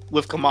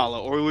with Kamala,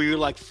 or were you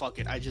like, fuck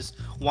it, I just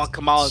want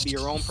Kamala to be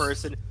her own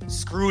person,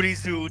 screw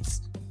these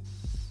dudes?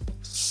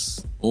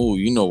 Oh,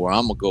 you know where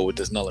I'm gonna go with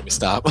this. Now let me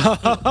stop.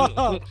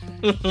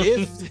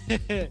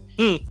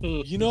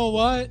 You know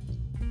what?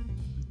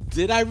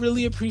 Did I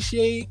really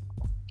appreciate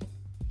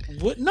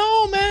what?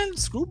 No, man.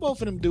 Screw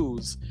both of them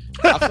dudes.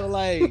 I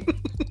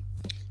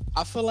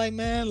feel like,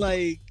 man,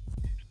 like,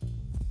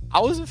 I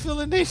wasn't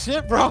feeling their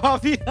shit, bro. I'll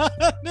be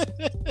honest.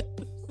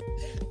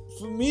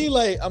 For me,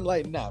 like, I'm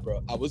like, nah,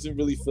 bro. I wasn't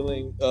really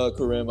feeling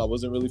Karim. I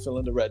wasn't really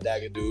feeling the Red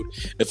Dagger dude.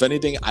 If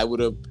anything, I would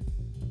have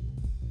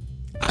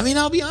I mean,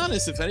 I'll be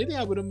honest. If anything,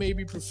 I would have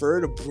maybe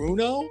preferred a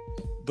Bruno,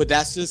 but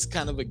that's just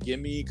kind of a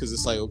gimme because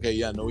it's like, okay,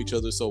 yeah, I know each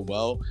other so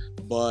well.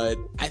 But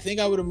I think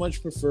I would have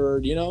much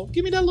preferred,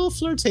 give me that little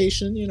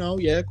flirtation,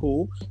 yeah,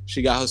 cool.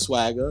 She got her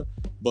swagger,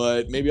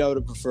 but maybe I would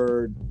have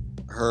preferred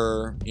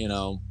her,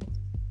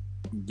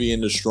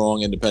 being the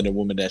strong, independent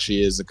woman that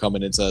she is and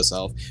coming into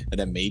herself and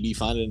then maybe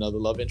finding another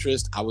love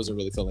interest. I wasn't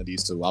really feeling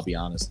these two, I'll be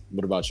honest.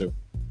 What about you?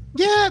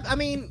 Yeah, I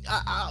mean,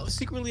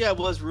 secretly I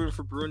was rooting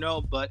for Bruno,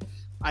 but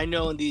I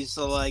know in these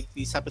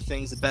type of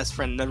things, the best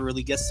friend never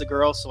really gets the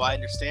girl, so I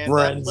understand.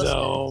 Friend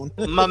zone.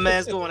 My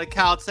man's going to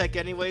Caltech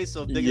anyway,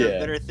 so bigger and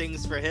better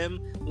things for him.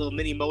 A little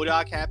mini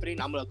MODOK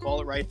happening. I'm gonna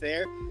call it right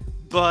there.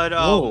 But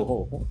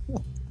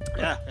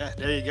yeah,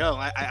 there you go.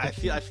 I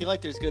feel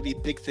like there's gonna be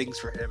big things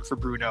for him, for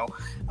Bruno,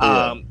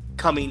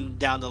 coming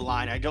down the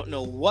line. I don't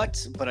know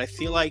what, but I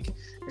feel like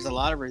there's a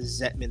lot of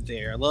resentment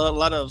there, a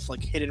lot of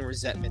hidden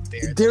resentment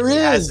there. There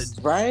is,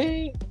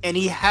 right? And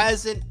he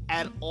hasn't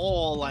at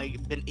all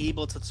been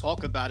able to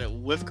talk about it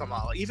with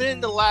Kamala. Even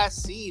in the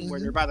last scene where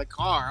they're by the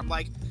car, I'm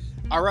like,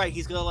 all right,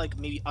 he's gonna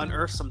maybe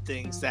unearth some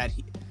things that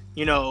he.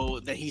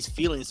 That he's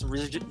feeling some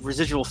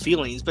residual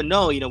feelings, but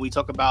no, we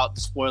talk about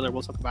spoiler.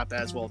 We'll talk about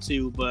that as well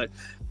too. But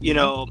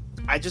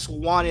I just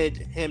wanted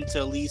him to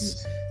at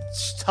least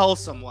tell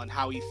someone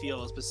how he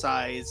feels.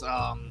 Besides,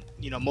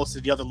 most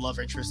of the other love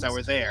interests that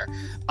were there.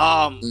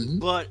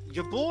 But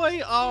your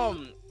boy,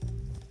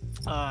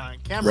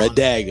 Cameron. Red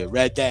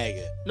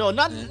Dagger. No,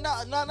 not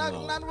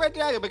Red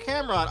Dagger, but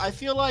Cameron. I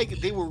feel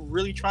like they were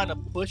really trying to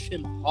push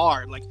him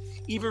hard.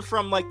 Even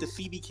from the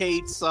Phoebe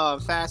Cates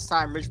Fast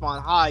Time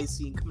Ridgemont High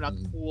scene coming out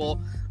the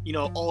pool,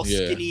 all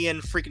skinny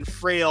and freaking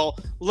frail,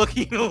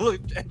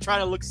 and trying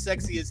to look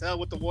sexy as hell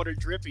with the water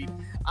dripping.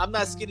 I'm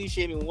not skinny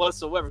shaming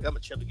whatsoever. I'm a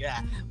chubby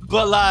guy,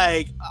 but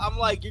I'm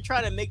you're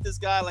trying to make this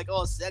guy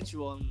all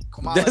sexual and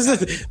come on,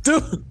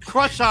 dude,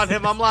 crush on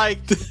him. I'm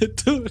like,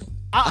 dude,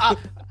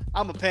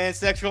 I'm a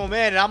pansexual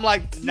man, and I'm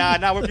like, nah,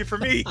 not working for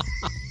me,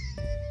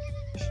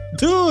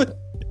 dude.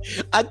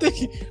 I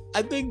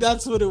think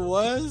that's what it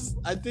was.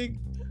 I think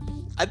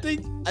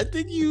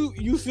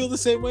you feel the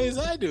same way as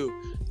I do.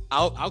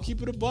 I'll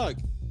keep it a buck.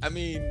 I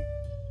mean,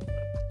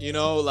 I'm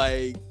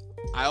gonna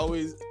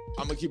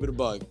keep it a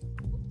buck.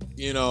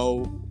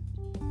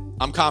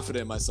 I'm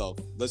confident in myself.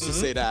 Let's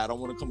just say that. I don't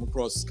want to come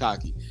across as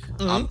cocky.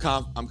 I'm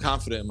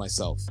confident in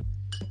myself.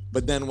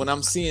 But then when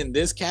I'm seeing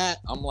this cat,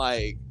 I'm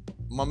like,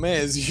 my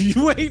man's,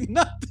 you ain't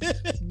nothing.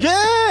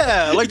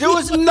 Yeah, there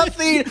was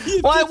nothing.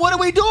 What are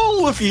we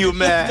doing with you,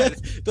 man?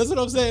 That's what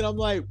I'm saying. I'm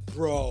like,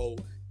 bro,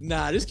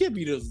 nah, this can't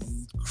be the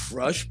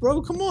crush,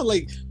 bro. Come on,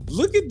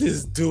 look at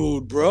this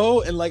dude,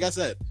 bro. And like I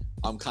said,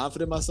 I'm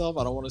confident in myself.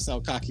 I don't want to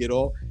sound cocky at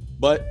all,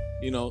 but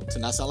to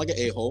not sound like an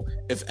a-hole.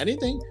 If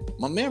anything,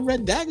 my man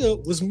Red Dagger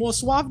was more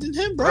suave than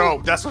him, bro.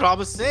 That's what I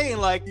was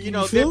saying.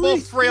 They're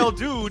both frail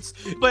dudes,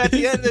 but at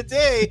the end of the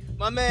day,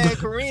 my man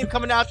Kareem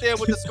coming out there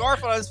with the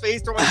scarf on his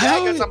face throwing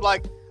daggers. I'm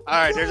like, all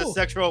right, there's a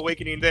sexual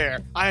awakening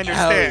there. I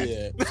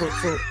understand. Hell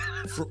yeah.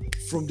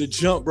 From the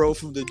jump, bro.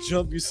 From the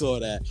jump, you saw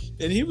that,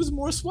 and he was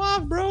more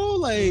suave, bro.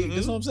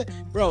 That's what I'm saying,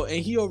 bro.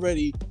 And he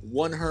already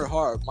won her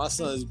heart. My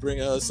son is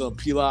bringing her some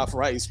pilaf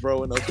rice,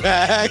 bro, in a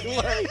bag.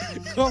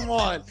 Come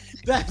on,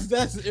 that's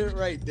it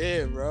right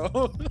there,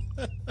 bro.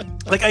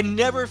 I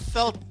never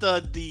felt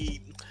the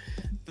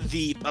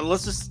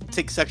let's just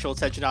take sexual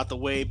attention out the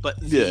way, but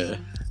the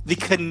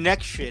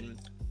connection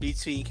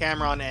between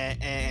Cameron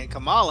and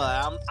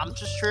Kamala. I'm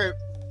just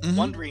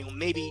wondering,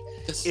 maybe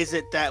is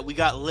it that we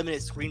got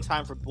limited screen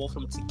time for both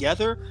of them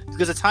together?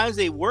 Because the times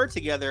they were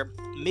together,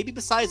 maybe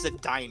besides the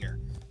diner,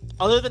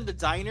 other than the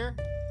diner,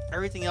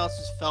 everything else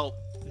just felt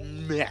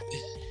meh.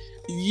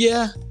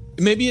 Yeah,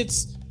 maybe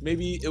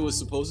it was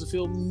supposed to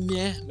feel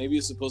meh. Maybe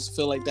it's supposed to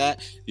feel like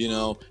that,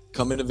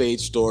 coming of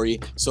age story.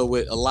 So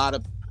with a lot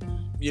of,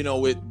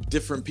 with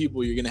different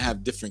people, you're gonna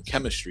have different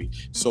chemistry.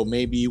 So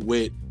maybe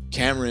with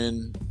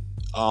Cameron,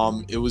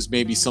 it was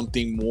maybe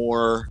something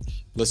more.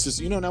 Let's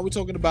just, now we're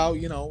talking about,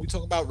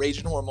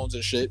 raging hormones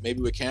and shit. Maybe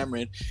with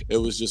Cameron, it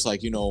was just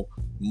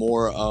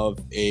more of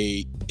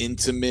a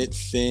intimate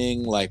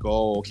thing.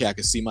 Oh, okay, I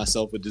can see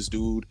myself with this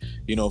dude,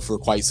 for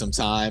quite some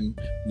time,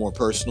 more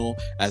personal,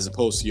 as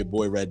opposed to your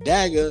boy Red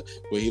Dagger,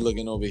 where he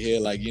looking over here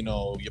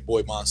your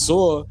boy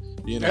Mansoor,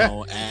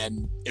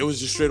 and it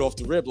was just straight off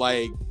the rip.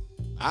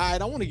 I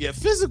don't want to get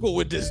physical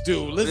with this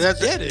dude.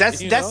 Let's get it. That's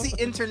the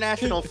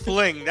international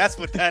fling. That's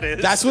what that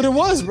is. That's what it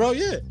was, bro.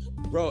 Yeah.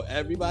 Bro,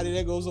 everybody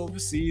that goes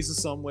overseas or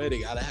somewhere, they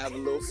gotta have a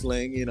little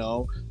fling,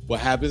 What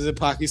happens in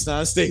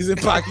Pakistan stays in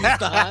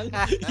Pakistan.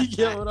 You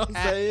get what I'm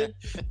saying?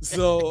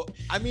 So,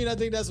 I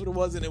think that's what it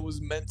was, and it was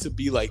meant to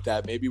be like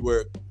that. Maybe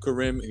where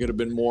Karim could have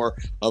been more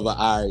of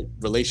a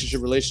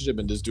relationship,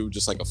 and this dude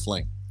just like a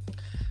fling.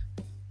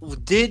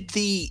 Did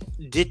the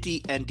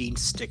ending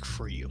stick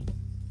for you?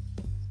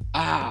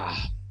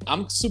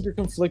 I'm super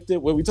conflicted.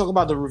 When we talk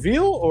about the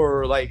reveal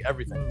or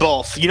everything?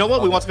 Both. You know what?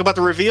 Okay. We want to talk about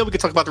the reveal. We can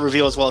talk about the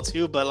reveal as well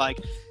too. But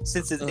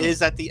since it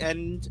is at the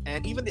end,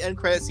 and even the end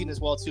credit scene as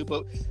well too.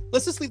 But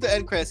let's just leave the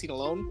end credit scene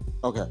alone.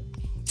 Okay.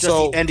 Just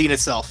the ending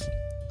itself.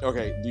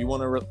 Okay, do you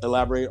want to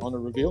elaborate on the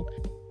reveal?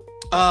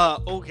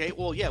 Okay.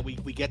 Well, yeah, we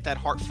get that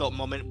heartfelt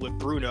moment with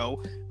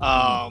Bruno.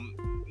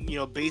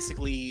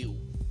 Basically,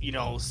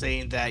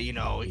 saying that,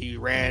 he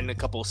ran a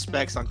couple of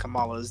specs on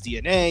Kamala's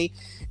DNA,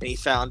 and he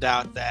found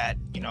out that,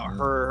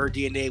 her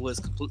DNA was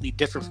completely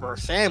different from her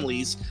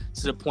family's,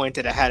 to the point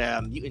that it had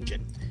a mutant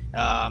gene.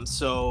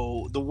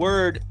 So the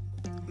word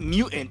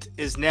mutant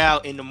is now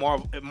in the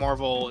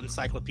Marvel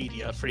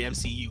Encyclopedia for the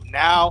MCU.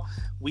 Now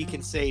we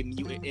can say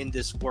mutant in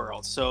this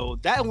world. So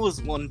that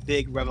was one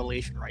big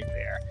revelation right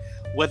there.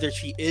 Whether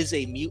she is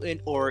a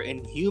mutant or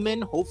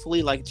inhuman,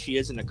 hopefully like she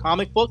is in the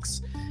comic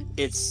books,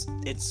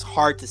 it's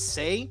hard to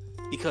say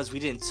because we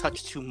didn't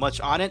touch too much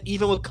on it.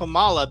 Even with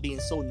Kamala being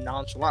so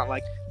nonchalant,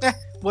 like,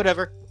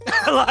 whatever.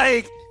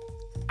 Like,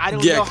 I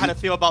don't know how to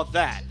feel about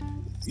that.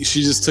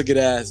 She just took it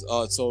as,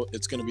 so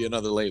it's going to be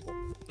another label,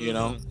 you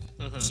know?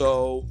 Mm-hmm.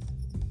 So,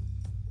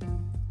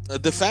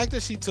 the fact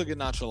that she took it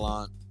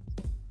nonchalant,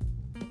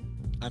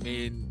 I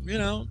mean,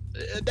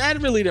 that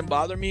really didn't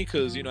bother me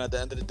because, at the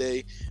end of the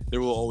day, there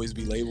will always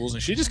be labels,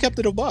 and she just kept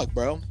it a buck,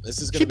 bro.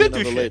 This is going to be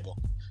another label.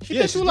 She's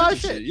been through a lot of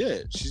shit. Yeah,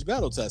 she's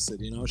battle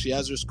tested. She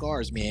has her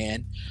scars,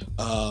 man.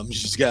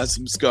 She's got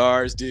some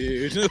scars,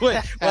 dude.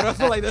 Wait, but I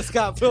feel like that's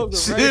Scott Pilgrim,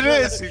 right? It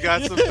is. She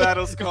got some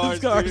battle scars,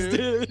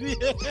 dude.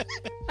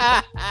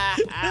 Yeah.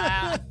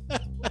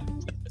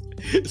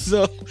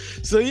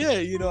 So yeah,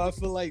 I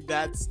feel like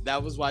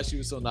that was why she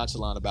was so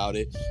nonchalant about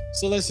it.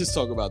 So let's just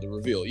talk about the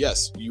reveal.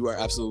 Yes, you are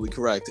absolutely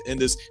correct. In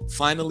this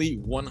finally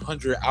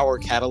 100-hour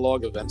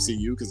catalog of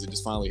MCU, because it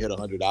just finally hit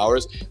 100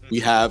 hours, we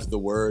have the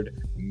word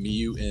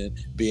mutant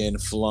being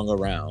flung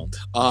around.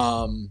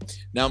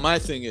 Now my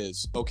thing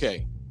is,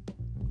 okay,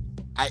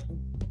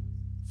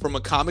 from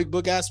a comic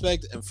book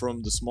aspect and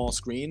from the small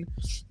screen,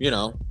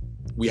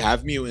 we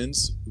have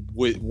mutants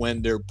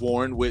when they're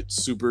born with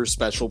super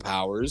special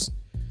powers.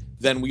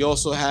 Then we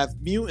also have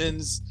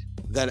mutants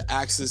that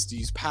access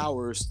these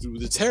powers through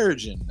the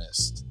Terrigen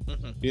Mist.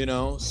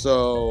 Mm-hmm.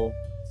 So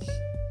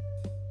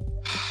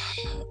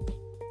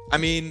I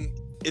mean,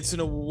 it's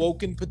an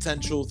awoken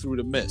potential through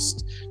the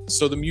mist.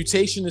 So the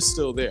mutation is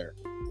still there.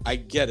 I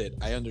get it.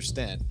 I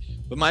understand.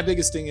 But my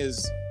biggest thing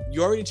is,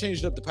 you already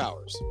changed up the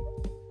powers.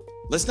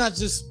 Let's not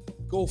just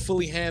go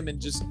fully ham and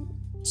just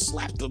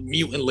slap the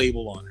mutant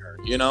label on her,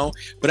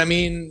 But I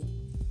mean,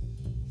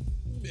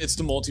 it's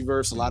the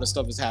multiverse. A lot of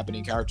stuff is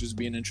happening. Characters are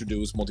being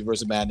introduced.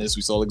 Multiverse of Madness.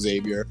 We saw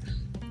Xavier.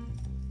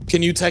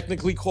 Can you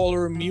technically call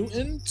her a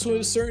mutant to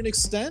a certain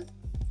extent?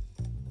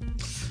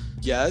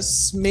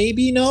 Yes,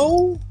 maybe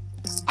no.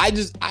 I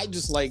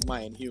just like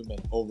my Inhuman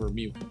over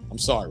mutant. I'm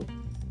sorry.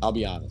 I'll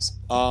be honest.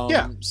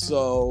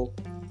 So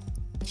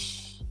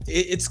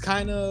it's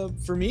kind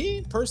of, for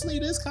me personally,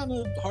 it is kind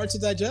of hard to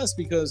digest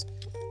because,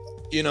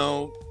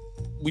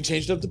 we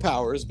changed up the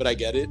powers, but I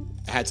get it.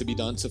 It had to be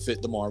done to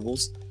fit the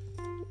Marvels.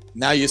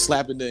 Now you're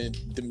slapping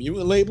the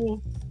mutant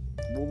label.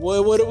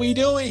 What are we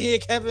doing here,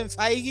 Kevin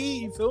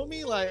Feige? You feel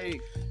me?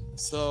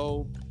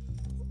 So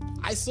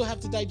I still have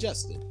to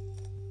digest it.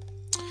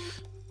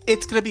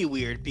 It's gonna be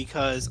weird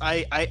because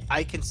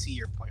I can see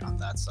your point on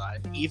that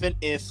side. Even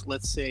if,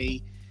 let's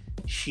say,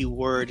 she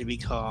were to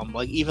become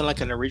even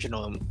an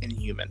original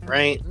Inhuman,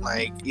 right?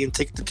 You can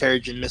take the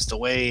Terrigen Mist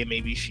away,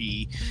 maybe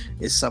she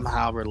is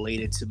somehow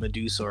related to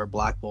Medusa or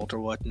Black Bolt or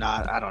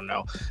whatnot. I don't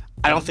know.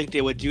 I don't think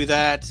they would do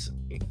that.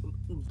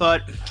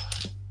 But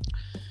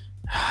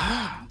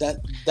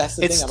that's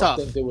the thing. I don't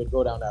think they would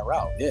go down that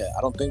route. Yeah,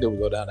 I don't think they would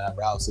go down that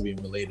route to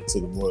being related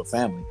to the royal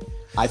family.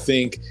 I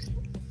think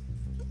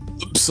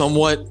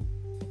somewhat,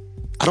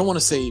 I don't want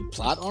to say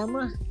plot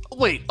armor.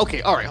 Wait,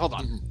 okay, all right, hold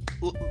on.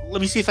 Let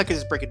me see if I can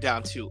just break it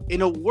down too.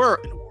 In a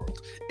world.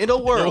 I'm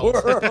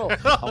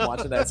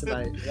watching that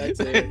tonight. That's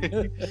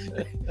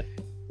it.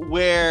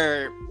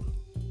 Where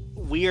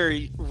we are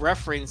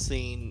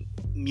referencing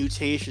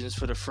mutations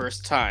for the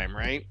first time,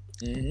 right?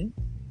 Mm-hmm.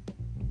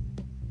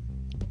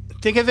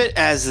 Think of it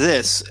as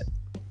this.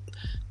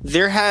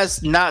 There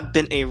has not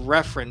been a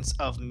reference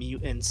of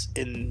mutants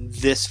in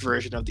this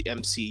version of the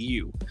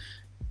MCU.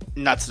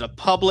 Not to the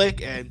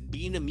public, and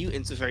being a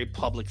mutant is a very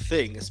public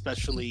thing,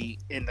 especially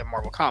in the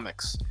Marvel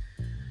Comics.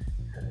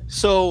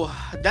 So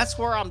that's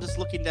where I'm just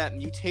looking at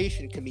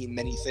mutation can mean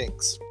many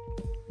things.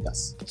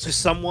 Yes. So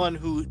someone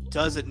who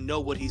doesn't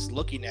know what he's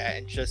looking at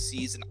and just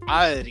sees an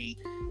oddity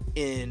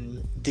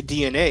in the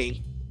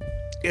DNA,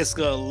 it's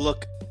gonna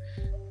look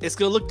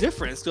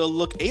different. It's gonna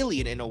look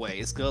alien in a way.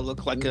 It's gonna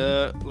look like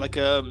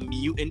a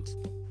mutant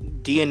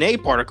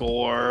DNA particle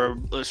or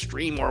a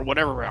stream or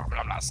whatever. I'm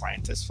not a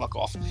scientist. Fuck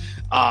off.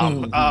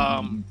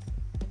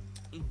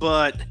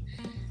 But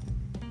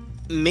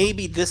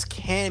maybe this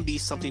can be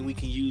something we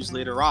can use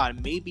later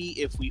on. Maybe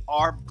if we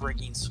are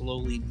bringing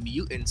slowly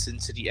mutants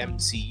into the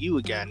MCU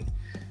again,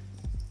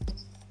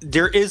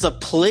 there is a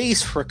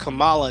place for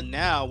Kamala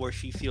now where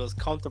she feels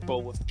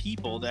comfortable with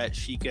people that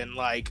she can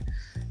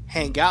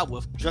hang out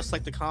with, just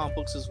like the comic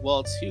books as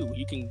well too.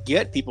 You can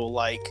get people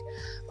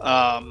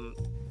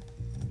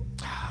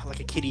like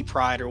a Kitty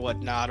Pryde or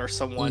whatnot, or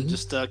someone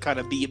just to kind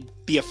of be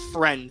a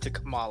friend to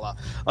Kamala,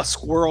 a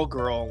squirrel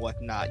girl and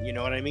whatnot. You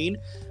know what I mean?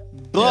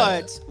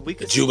 But we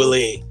could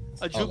Jubilee.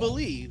 A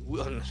Jubilee,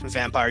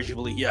 vampire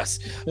Jubilee, yes.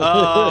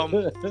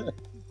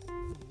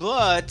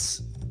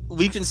 But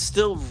we can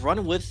still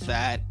run with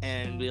that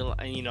and be,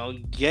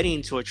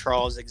 getting to a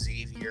Charles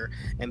Xavier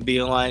and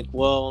being like,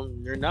 well,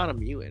 you're not a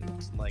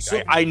mutant. Like,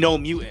 I know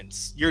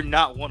mutants. You're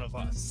not one of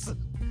us.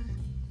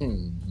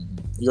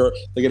 Look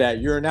at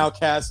that. You're an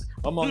outcast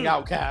among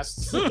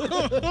outcasts.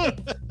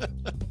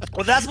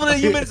 Well, that's what the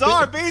humans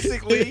are,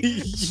 basically.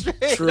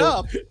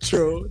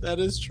 True. That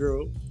is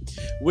true.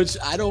 Which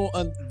I don't,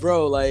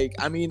 bro. Like,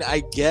 I mean,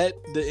 I get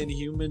the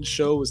Inhuman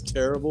show was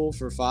terrible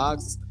for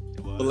Fox,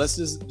 but let's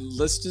just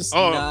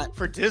not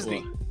for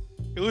Disney. Well,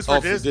 it was for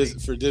Disney.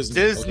 For Disney.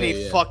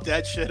 Disney fucked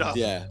that shit up.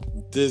 Yeah,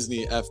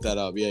 Disney effed that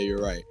up. Yeah, you're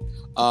right.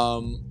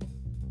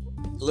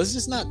 Let's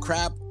just not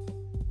crap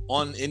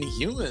on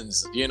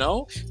Inhumans,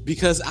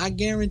 because I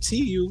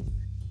guarantee you,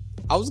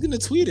 I was gonna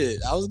tweet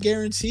it. I was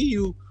guarantee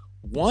you,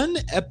 one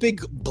epic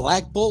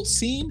Black Bolt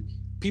scene,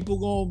 people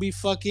gonna be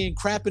fucking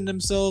crapping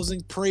themselves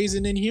and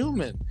praising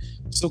Inhuman.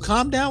 So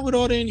calm down with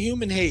all the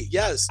Inhuman hate.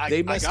 Yes,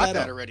 they messed that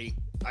up already.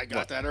 I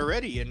got that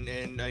already,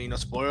 and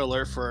spoiler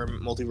alert for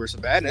Multiverse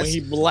of Madness. When he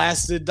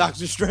blasted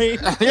Doctor Strange.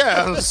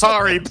 Yeah, I'm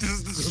sorry.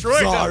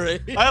 Destroyed sorry.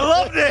 I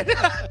loved it.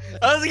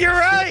 I was like, you're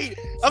right.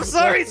 I'm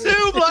sorry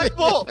too, Black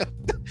Bolt.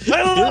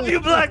 I love you,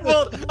 Black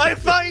Bolt. I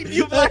fight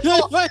you, Black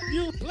Bolt.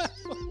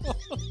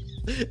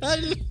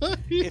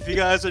 If you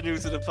guys are new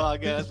to the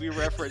podcast, we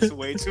reference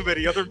way too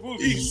many other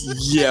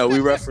movies. Yeah, we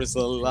reference a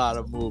lot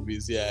of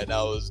movies. Yeah,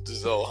 that was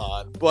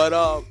Zohan. But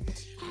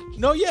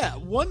no, yeah,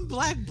 one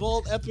Black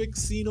Bolt epic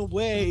scene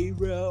away,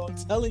 bro. I'm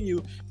telling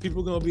you,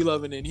 people are gonna be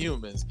loving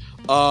Inhumans.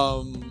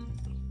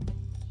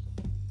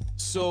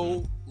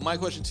 So my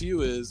question to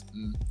you is,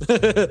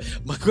 I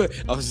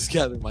was just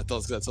gathering my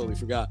thoughts because I totally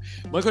forgot.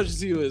 My question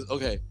to you is,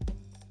 okay,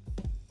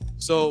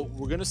 so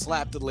we're gonna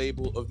slap the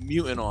label of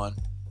mutant on.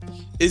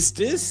 Is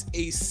this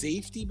a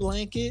safety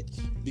blanket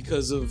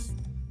because of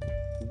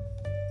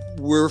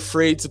we're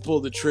afraid to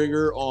pull the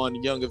trigger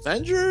on Young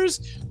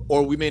Avengers,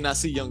 or we may not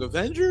see Young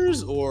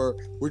Avengers, or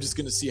we're just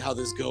going to see how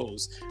this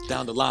goes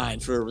down the line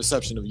for a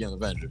reception of Young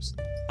Avengers?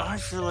 I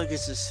feel like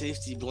it's a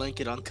safety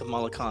blanket on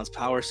Kamala Khan's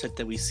power set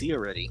that we see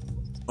already.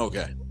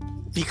 Okay.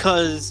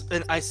 Because,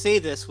 and I say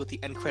this with the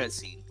end credit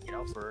scene,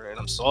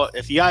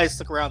 if you guys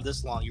stuck around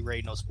this long, you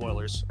already know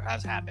spoilers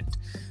has happened.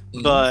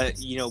 Mm-hmm. But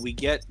we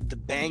get the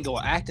bangle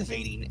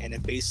activating, and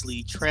it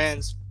basically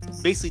does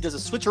a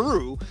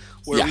switcheroo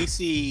where we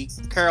see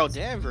Carol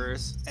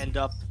Danvers end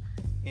up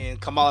in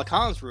Kamala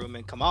Khan's room,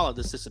 and Kamala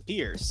just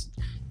disappears.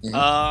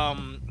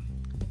 Mm-hmm.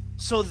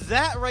 So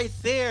that right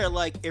there,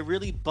 like, it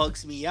really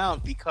bugs me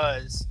out,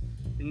 because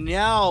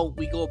now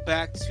we go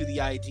back to the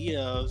idea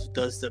of,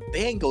 does the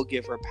bangle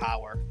give her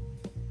power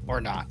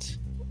or not?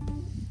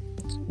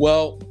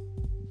 Well,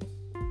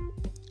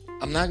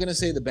 I'm not going to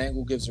say the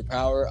bangle gives her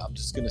power. I'm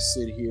just going to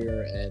sit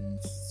here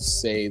and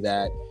say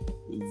that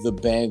the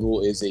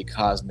bangle is a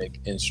cosmic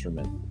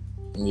instrument.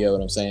 You know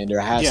what I'm saying? There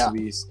has to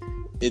be,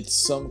 it's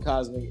some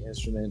cosmic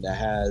instrument that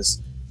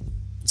has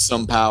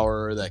some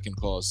power that can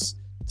cause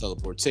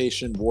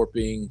teleportation,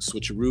 warping,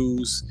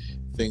 switcheroos,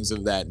 things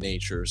of that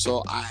nature.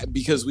 So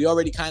because we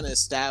already kind of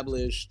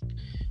established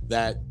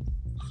that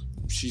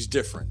she's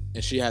different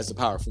and she has the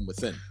power from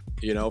within.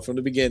 From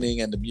the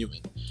beginning and the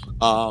mutant.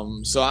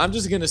 So I'm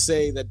just going to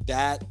say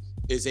that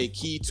is a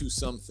key to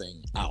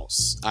something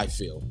else, I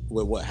feel,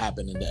 with what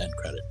happened in the end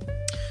credit.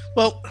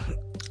 Well,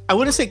 I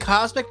wouldn't say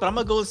cosmic, but I'm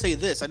going to go and say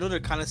this. I know they're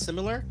kind of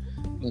similar,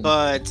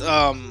 but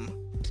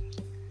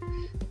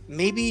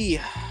maybe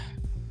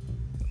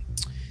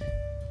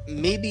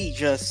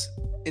just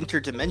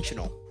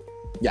interdimensional.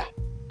 Yeah.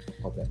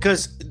 Okay.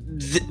 Because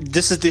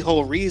this is the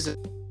whole reason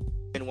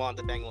they wanted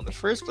the bangle in the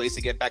first place,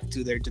 to get back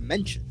to their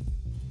dimension.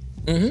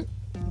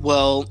 Mm-hmm.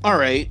 Well, all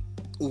right.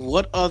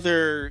 What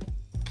other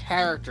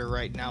character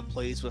right now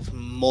plays with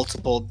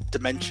multiple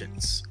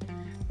dimensions?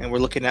 And we're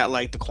looking at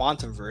like the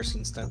quantum verse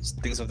and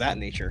things of that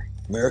nature.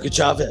 America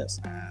Chavez.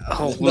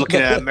 We're looking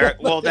at America.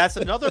 Well, that's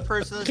another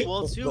person as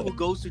well too, who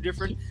goes through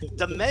different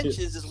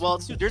dimensions as well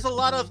too. There's a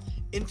lot of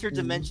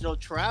interdimensional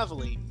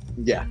traveling.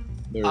 Yeah,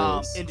 there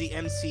is. In the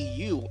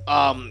MCU.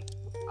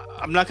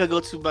 I'm not gonna go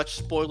too much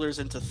spoilers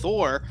into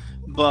Thor,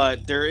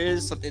 but there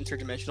is some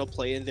interdimensional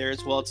play in there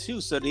as well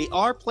too. So they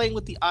are playing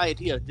with the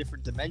idea of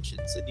different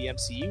dimensions in the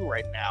MCU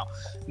right now.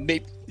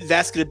 Maybe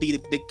that's gonna be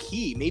the big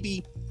key.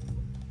 Maybe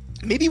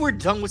we're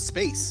done with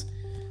space.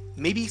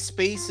 Maybe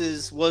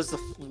space was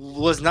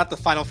not the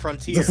final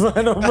frontier. The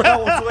final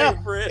round was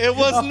waiting for it. It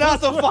was not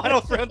the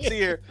final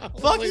frontier.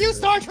 Fuck you,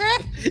 Star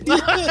Trek.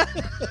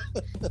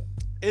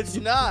 It's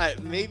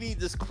not. Maybe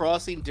just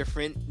crossing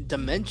different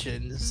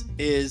dimensions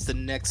is the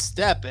next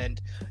step, and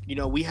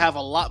we have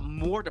a lot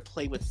more to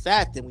play with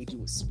that than we do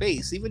with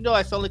space. Even though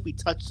I felt like we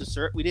didn't touch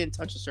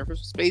the surface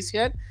of space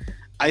yet.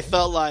 I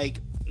felt like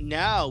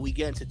now we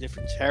get into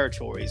different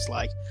territories,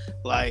 like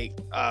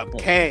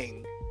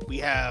Kang. we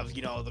have,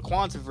 the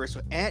Quantumverse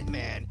with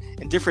Ant-Man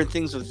and different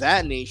things of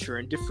that nature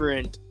and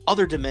different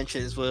other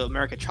dimensions with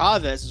America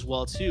Chavez as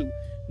well too.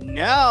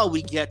 Now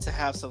we get to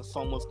have some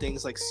fun with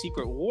things like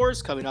Secret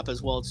Wars coming up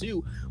as well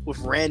too, with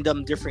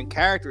random different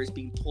characters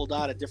being pulled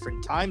out of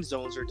different time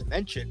zones or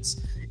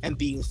dimensions and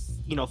being,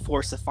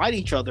 forced to fight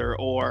each other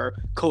or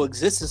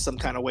coexist in some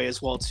kind of way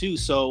as well too.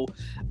 So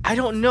I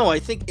don't know. I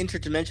think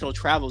interdimensional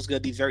travel is going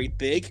to be very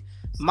big.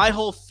 My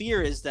whole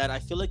fear is that I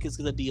feel like it's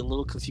going to be a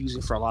little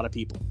confusing for a lot of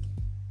people.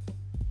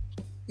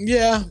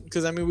 Yeah,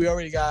 because we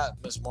already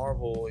got Miss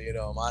Marvel,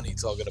 Monty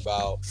talking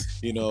about,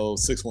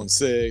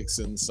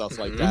 616 and stuff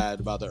like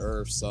that about the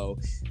Earth. So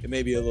it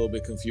may be a little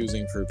bit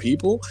confusing for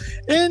people,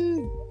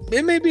 and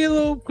it may be a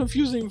little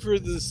confusing for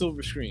the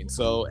silver screen.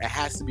 So it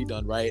has to be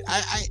done right.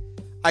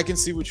 I can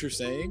see what you're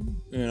saying.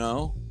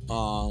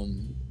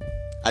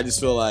 I just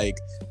feel like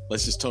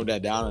let's just tone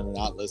that down and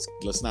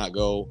let's not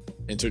go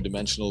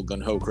interdimensional gun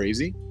ho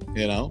crazy.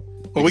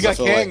 Well, we got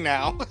Kang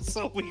now,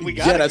 so we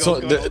gotta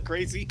go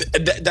crazy.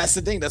 That's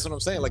the thing. That's what I'm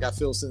saying. Like, I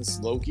feel since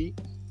Loki,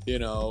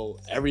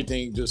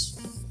 everything just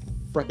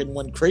freaking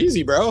went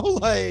crazy, bro.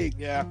 Like,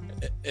 yeah.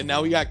 And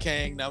now we got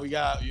Kang. Now we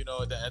got,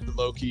 at the end of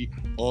Loki,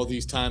 all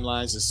these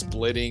timelines just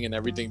splitting and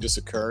everything just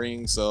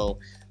occurring. So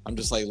I'm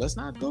just like, let's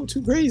not go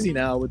too crazy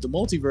now with the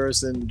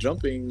multiverse and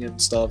jumping and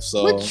stuff.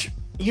 So, which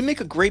you make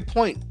a great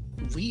point.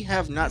 We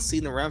have not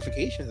seen the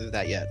ramifications of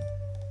that yet.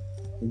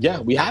 Yeah,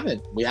 we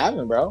haven't,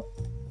 bro.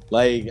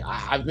 Like,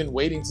 I've been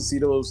waiting to see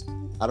those.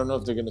 I don't know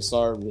if they're going to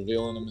start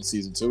revealing them in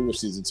season 2, which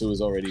season 2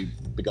 has already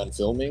begun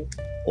filming,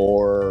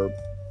 or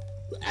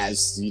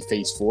as the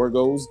phase 4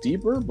 goes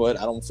deeper, but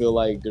I don't feel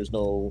like there's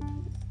no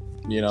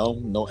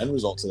end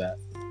result to that.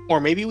 Or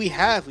maybe we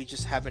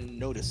just haven't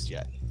noticed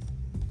yet.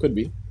 Could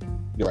be.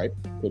 You're right.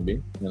 Could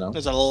be.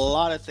 There's a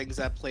lot of things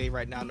at play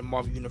right now in the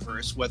Marvel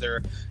Universe,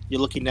 whether you're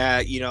looking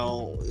at,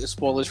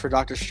 spoilers for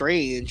Doctor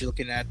Strange, you're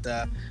looking at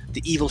the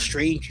Evil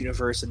Strange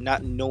universe and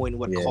not knowing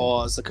what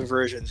caused the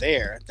conversion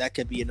there. That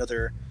could be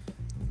another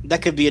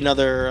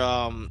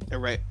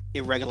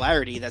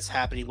irregularity that's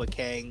happening with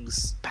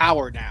Kang's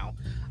power now.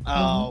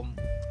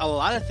 A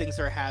lot of things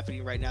are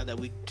happening right now that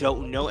we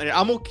don't know, and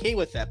I'm okay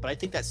with that, but I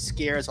think that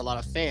scares a lot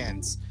of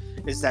fans,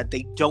 is that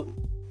they don't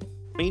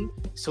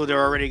so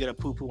they're already gonna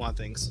poo-poo on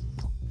things.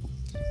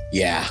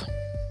 Yeah,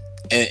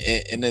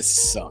 and it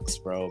sucks,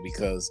 bro,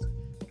 because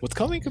what's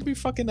coming could be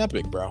fucking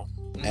epic, bro.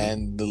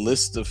 And the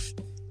list of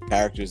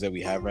characters that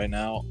we have right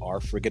now are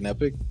freaking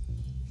epic,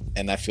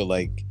 and I feel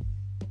like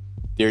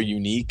they're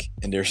unique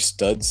and they're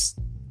studs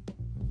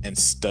and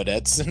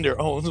studettes in their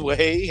own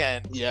way,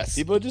 and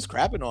people are just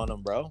crapping on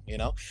them, bro.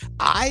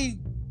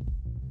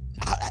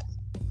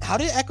 How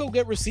did Echo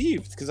get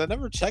received? Because I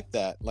never checked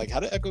that. Like,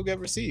 how did Echo get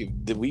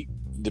received?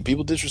 Did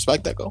people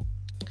disrespect Echo?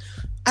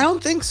 I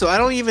don't think so. I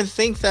don't even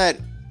think that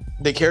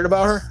they cared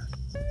about her.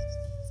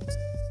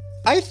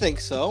 I think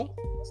so.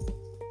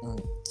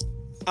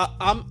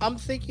 I'm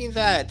thinking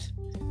that,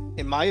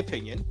 in my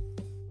opinion,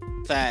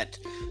 that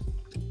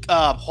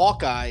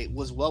Hawkeye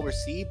was well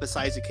received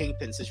besides the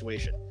Kingpin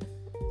situation.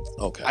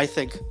 Okay. I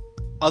think,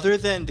 other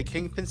than the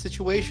Kingpin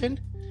situation,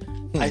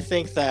 I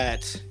think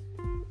that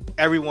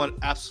everyone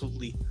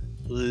absolutely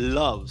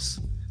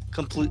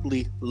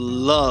completely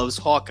loves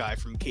Hawkeye,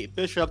 from Kate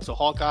Bishop to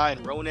Hawkeye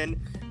and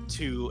Ronan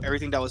to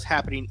everything that was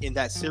happening in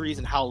that series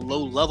and how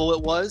low level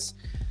it was,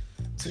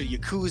 to the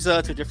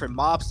Yakuza, to different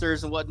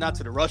mobsters and whatnot,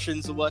 to the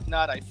Russians and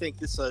whatnot. I think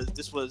this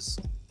was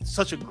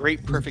such a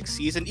great, perfect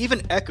season.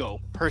 Even Echo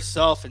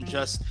herself, and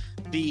just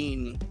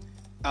being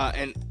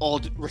and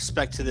all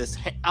respect to this,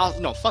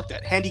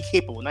 handy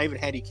capable, not even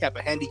handicapped,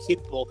 but handy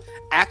capable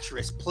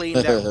actress playing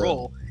that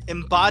role,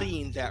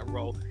 embodying that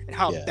role, and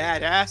how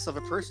badass of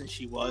a person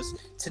she was,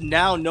 to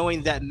now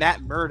knowing that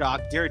Matt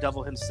Murdock,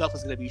 Daredevil himself,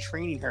 is going to be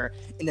training her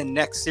in the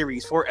next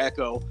series for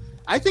Echo.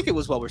 I think it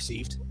was well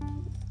received.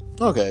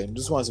 Okay,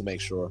 just wanted to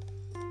make sure.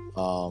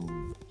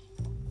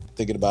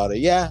 Thinking about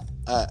it,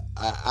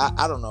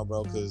 I don't know,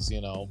 bro, because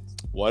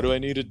why do I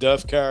need a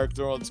deaf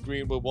character on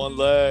screen with one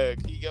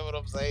leg? You get what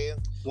I'm saying?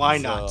 Why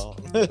not?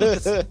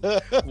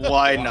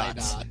 Why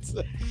not?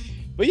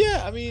 But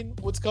yeah,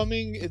 what's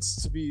coming,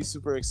 it's to be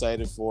super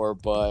excited for,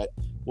 but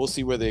we'll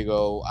see where they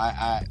go.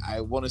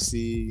 I want to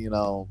see,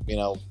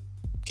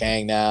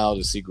 Kang now,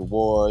 the Secret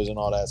Wars and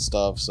all that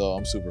stuff, so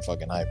I'm super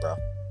fucking hyped, bro.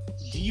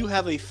 Do you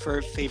have a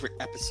favorite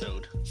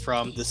episode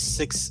from the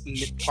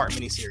 6-part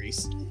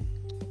miniseries?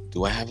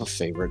 Do I have a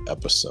favorite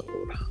episode?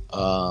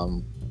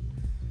 I'm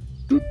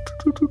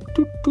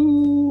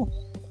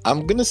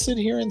gonna sit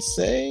here and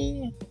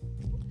say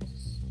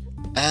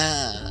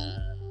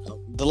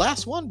the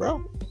last one,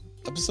 bro.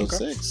 Episode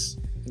 6.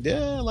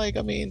 Yeah,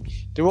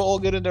 they were all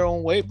good in their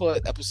own way,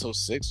 but episode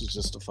 6 was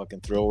just a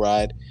fucking thrill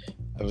ride.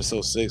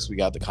 Episode 6, we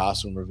got the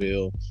costume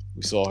reveal.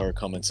 We saw her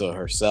come into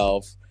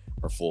herself,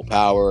 her full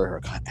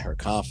power, her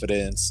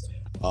confidence,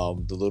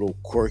 the little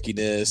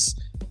quirkiness.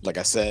 Like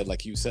I said,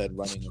 like you said,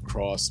 running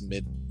across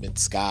mid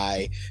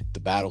sky, the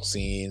battle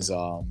scenes,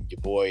 your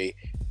boy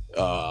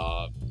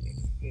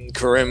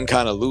Karim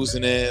kind of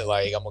losing it,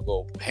 like, I'm gonna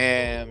go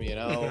ham,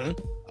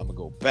 I'm gonna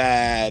go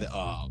bad.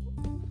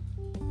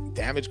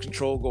 Damage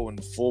control going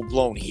full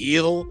blown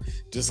heel,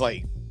 just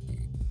like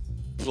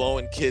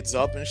blowing kids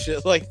up and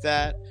shit like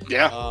that.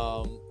 Yeah.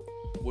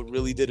 What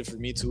really did it for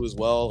me too as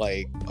well,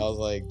 like I was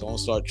like, don't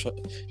start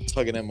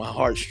tugging at my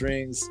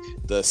heartstrings.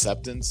 The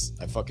acceptance,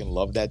 I fucking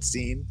love that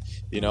scene.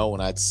 You know,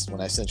 when I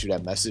sent you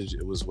that message,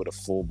 it was with a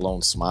full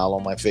blown smile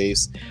on my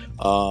face.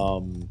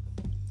 And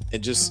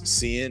just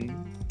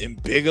seeing in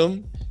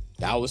Bigham,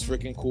 that was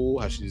freaking cool.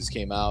 How she just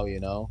came out,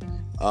 you know.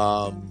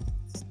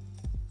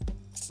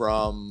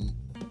 From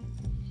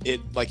it,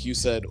 like you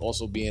said,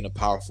 also being a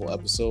powerful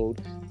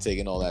episode,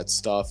 taking all that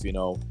stuff, you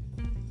know,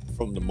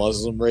 from the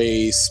Muslim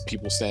race,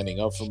 people standing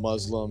up for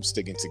Muslims,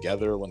 sticking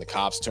together when the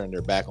cops turned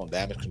their back on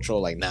damage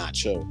control, like, nah,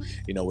 chill,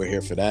 you know, we're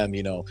here for them,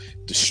 you know,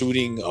 the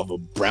shooting of a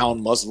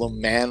brown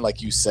Muslim man,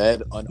 like you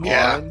said,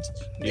 unarmed,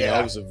 you know,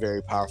 it was a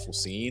very powerful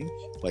scene,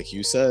 like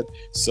you said.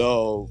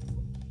 So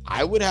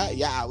I would have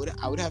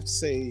to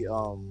say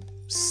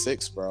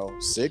 6, bro.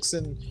 6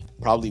 and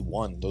probably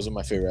 1. Those are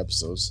my favorite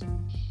episodes.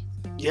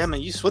 Yeah,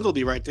 man, you swindled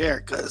me right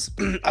there, because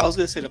I was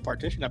gonna say the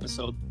partition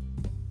episode.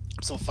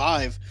 So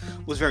 5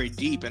 was very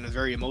deep and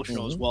very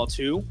emotional as well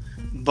too,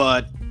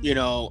 but you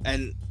know,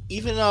 and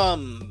even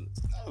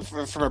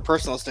from a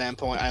personal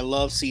standpoint, I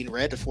love seeing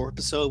Red, the 4th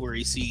episode where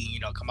you see, you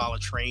know, Kamala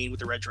train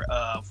with the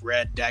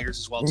red daggers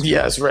as well too.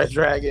 Yes, Red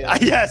Dragon.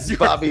 Yes,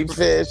 Bobby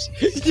Fish.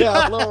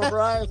 Yeah, Laura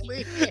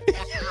Riley.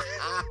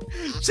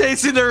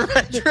 Chasing the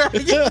Red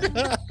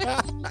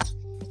Dragon.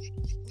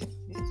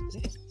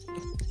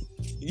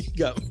 You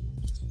got me.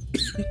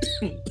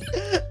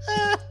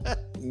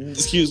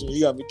 Excuse me,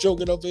 you got me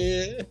choking up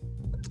here.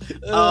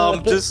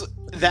 Just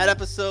that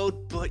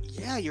episode, but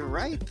yeah, you're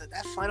right.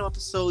 That final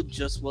episode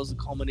just was a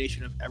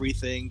culmination of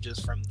everything,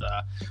 just from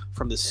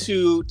the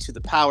suit to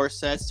the power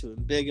sets to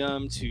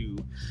Bigham to, you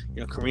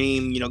know,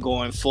 Kareem, you know,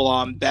 going full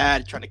on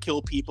bad, trying to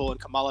kill people, and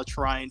Kamala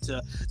trying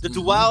to the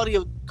duality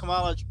of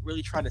Kamala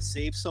really trying to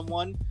save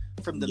someone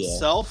from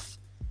themselves.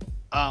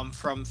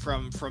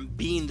 From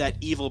being that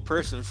evil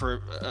person,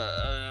 for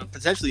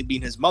potentially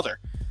being his mother,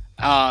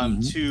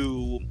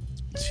 to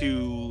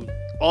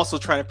also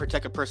trying to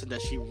protect a person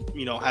that she,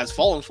 you know, has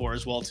fallen for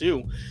as well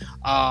too.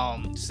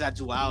 Just that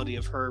duality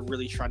of her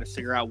really trying to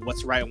figure out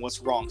what's right and what's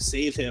wrong,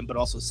 save him, but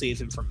also save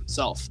him from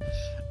himself.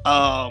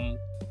 To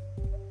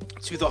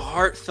the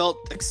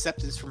heartfelt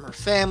acceptance from her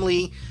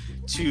family,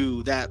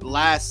 to that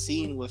last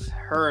scene with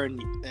her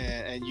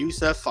and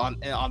Yusuf on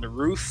the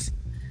roof.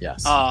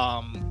 Yes.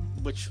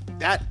 Which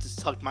that just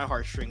tugged my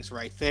heartstrings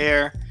right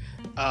there.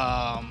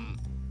 A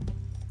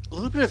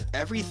little bit of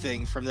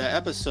everything from that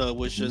episode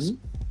was just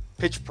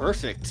pitch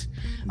perfect.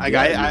 Like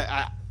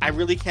I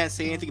really can't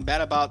say anything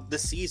bad about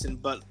this season,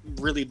 but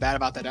really bad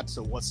about that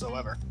episode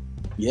whatsoever.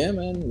 Yeah,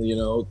 man. You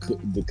know,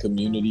 the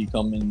community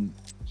coming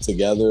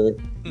together,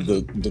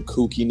 the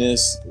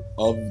kookiness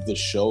of the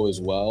show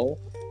as well,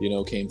 you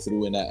know, came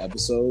through in that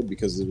episode,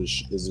 because it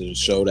is a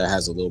show that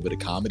has a little bit of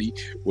comedy,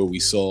 where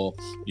we saw,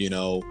 you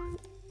know,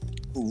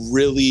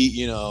 really,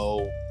 you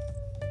know,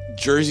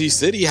 Jersey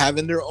City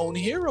having their own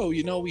hero.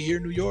 You know, we hear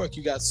New York,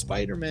 you got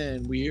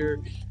Spider-Man, we hear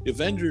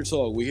Avengers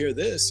talk, we hear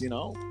this, you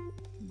know.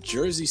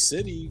 Jersey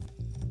City,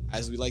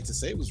 as we like to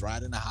say, was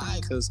riding a high,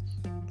 because,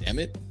 damn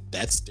it,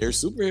 that's their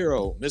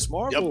superhero, Miss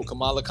Marvel,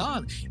 Kamala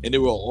Khan. And they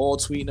were all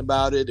tweeting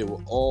about it, they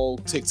were all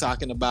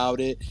TikToking about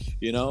it,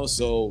 you know.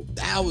 So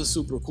that was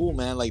super cool,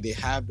 man. Like, they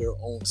have their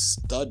own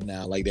stud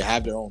now, like they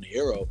have their own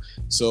hero.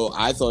 So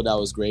I thought that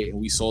was great,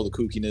 and we saw the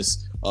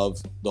kookiness of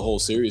the whole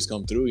series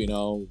come through, you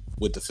know,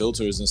 with the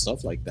filters and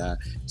stuff like that.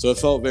 So it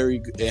felt very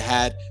good. It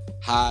had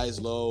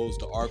highs, lows,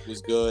 the arc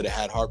was good, it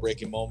had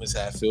heartbreaking moments, it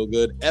had feel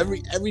good.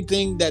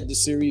 Everything that the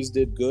series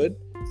did good,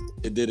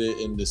 it did it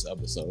in this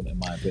episode, in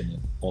my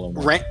opinion. All in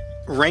one.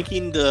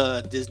 Ranking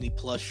the Disney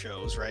Plus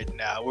shows right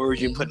now, where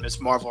would you put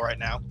Miss Marvel right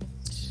now?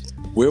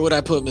 Where would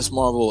I put Miss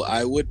Marvel?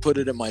 I would put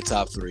it in my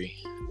top 3.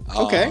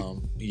 Okay.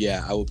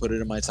 Yeah, I would put it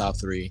in my top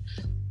 3.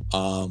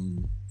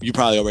 You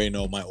probably already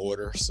know my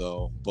order,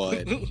 so,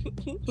 but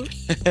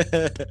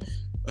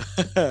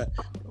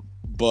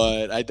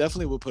but I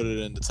definitely would put it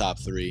in the top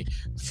 3.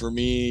 For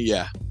me,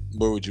 yeah.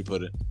 Where would you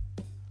put it?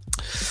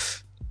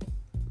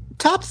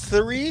 Top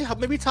 3,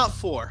 maybe top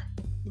 4.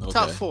 Okay.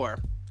 Top 4.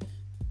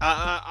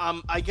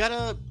 I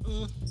gotta.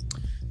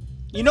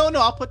 No,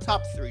 I'll put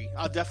top 3.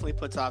 I'll definitely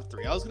put top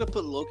 3. I was gonna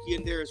put Loki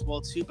in there as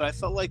well too, but I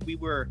felt like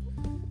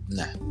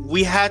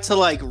we had to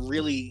like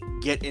really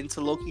get into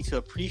Loki to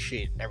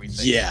appreciate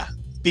everything. Yeah.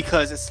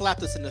 Because it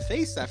slapped us in the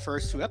face that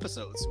first 2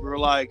 episodes. We were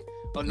like,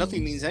 oh,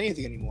 nothing means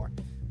anything anymore.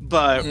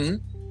 But in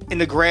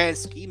the grand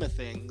scheme of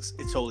things,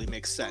 it totally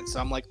makes sense. So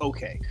I'm like,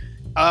 okay.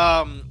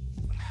 I'll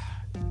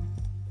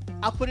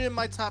put it in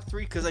my top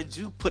 3 because I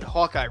do put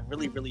Hawkeye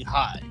really, really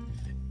high.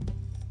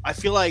 I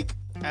feel like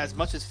as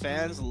much as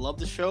fans love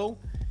the show,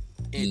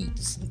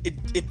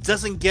 it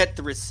doesn't get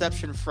the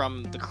reception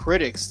from the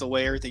critics the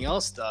way everything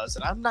else does.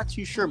 And I'm not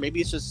too sure. Maybe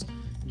it's just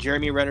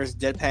Jeremy Renner's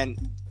deadpan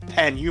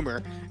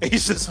humor.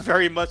 He's just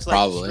very much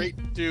like a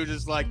straight dude,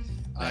 just like,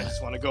 I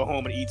just want to go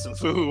home and eat some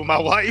food with my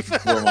wife.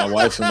 For my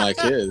wife and my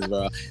kids,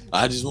 bro.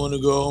 I just want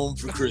to go home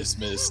for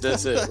Christmas.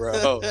 That's it,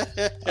 bro.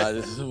 I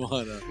just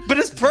want to. But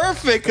it's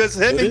perfect because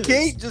him and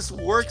Kate just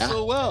work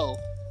so well.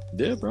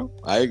 Yeah, bro.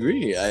 I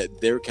agree.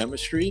 Their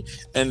chemistry,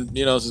 and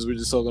since we're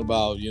just talking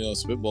about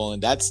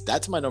spitballing,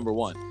 that's my number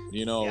one.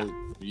 You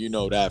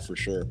know that for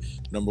sure.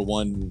 Number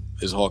one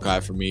is Hawkeye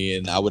for me,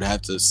 and I would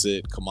have to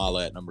sit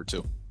Kamala at number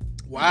 2.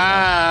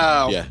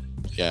 Wow.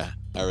 Yeah,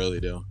 I really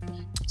do.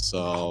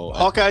 So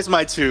Hawkeye's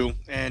my 2,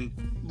 and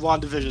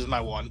WandaVision is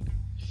my 1.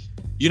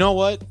 You know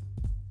what?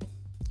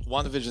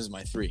 WandaVision is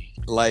my 3.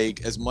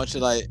 Like, as much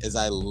as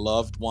I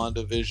loved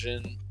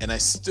WandaVision, and I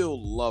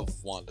still love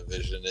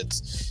WandaVision,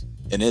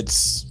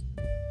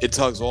 it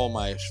tugs all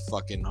my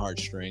fucking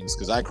heartstrings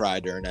because I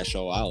cried during that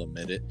show. I'll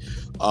admit it.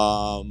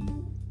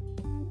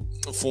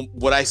 From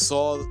what I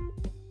saw,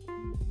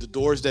 the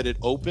doors that it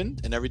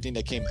opened and everything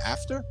that came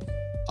after,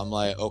 I'm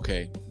like,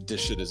 okay,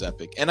 this shit is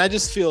epic. And I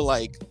just feel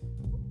like,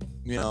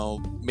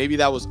 maybe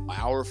that was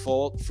our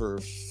fault for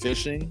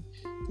fishing.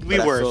 We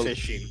were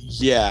fishing.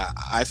 Yeah,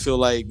 I feel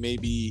like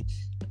maybe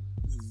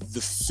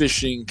the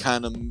fishing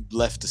kind of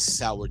left a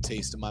sour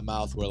taste in my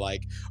mouth. Where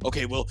like,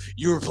 okay, well,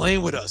 you were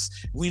playing with us.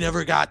 We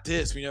never got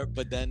this.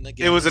 But then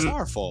again, it was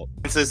our fault.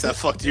 Since that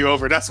fucked you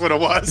over, that's what it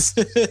was.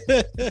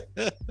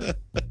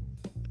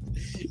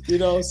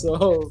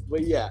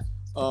 But yeah,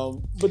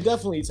 but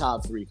definitely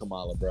top 3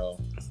 Kamala, bro.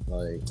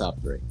 Like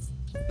top 3.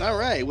 All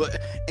right. Well,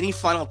 any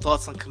final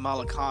thoughts on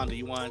Kamala Khan? Do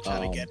you want to try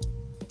to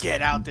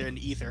get out there in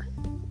the ether?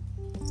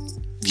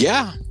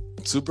 Yeah,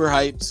 super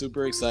hyped,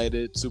 super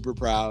excited, super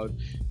proud.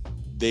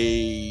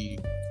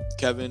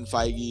 Kevin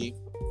Feige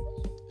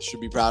should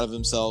be proud of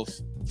himself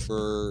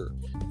for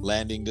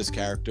landing this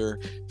character.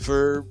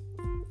 For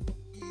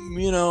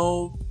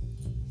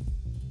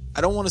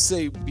I don't want to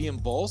say being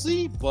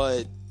ballsy,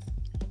 but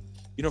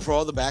for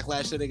all the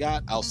backlash that it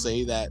got, I'll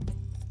say that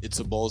it's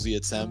a ballsy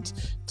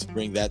attempt to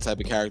bring that type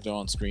of character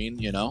on screen,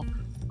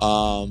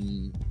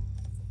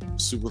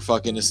 super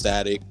fucking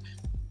ecstatic.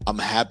 I'm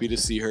happy to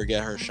see her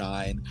get her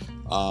shine.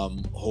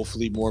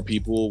 Hopefully more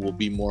people will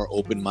be more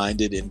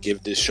open-minded and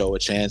give this show a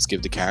chance,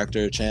 give the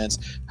character a chance.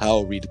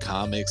 Hell, read the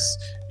comics,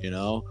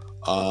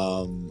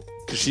 because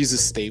she's a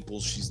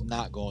staple. She's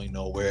not going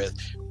nowhere.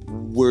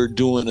 We're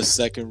doing a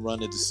second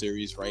run of the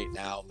series right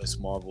now, Miss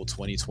Marvel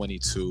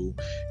 2022,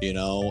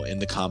 in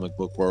the comic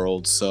book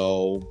world.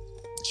 So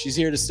she's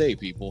here to stay,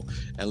 people.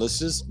 And let's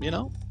just,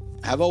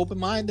 have an open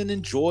mind and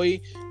enjoy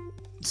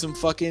some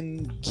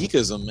fucking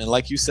geekism. And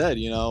like you said,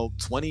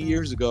 20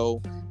 years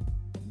ago,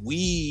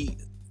 we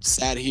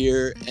sat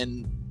here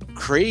and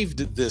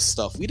craved this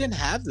stuff. We didn't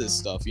have this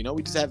stuff,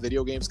 we just had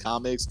video games,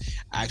 comics,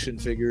 action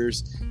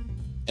figures.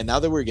 And now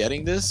that we're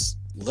getting this,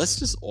 let's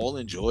just all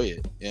enjoy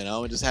it,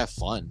 and just have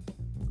fun.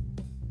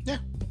 Yeah,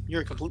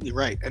 you're completely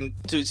right. And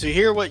to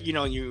hear what,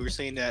 you were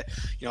saying that,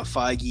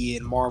 Feige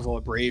and Marvel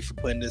are brave for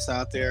putting this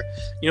out there.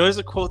 There's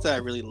a quote that I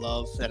really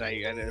love and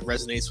it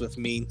resonates with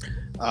me.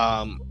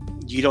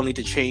 You don't need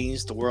to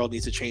change. The world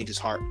needs to change its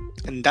heart.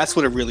 And that's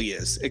what it really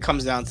is. It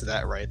comes down to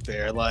that right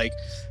there. Like,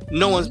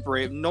 no one's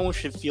brave. No one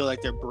should feel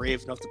like they're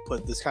brave enough to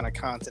put this kind of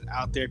content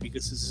out there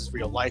because this is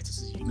real life.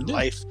 This is human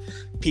life.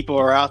 People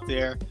are out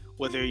there,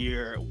 whether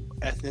your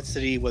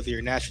ethnicity, whether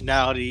your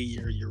nationality,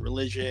 your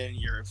religion,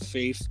 your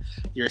faith,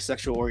 your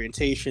sexual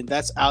orientation,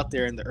 that's out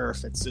there in the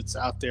earth. It's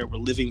out there. We're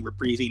living, we're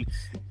breathing.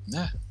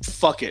 Yeah.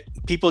 Fuck it.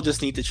 People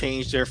just need to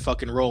change their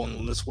fucking role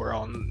in this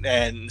world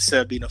and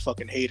instead of being a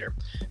fucking hater.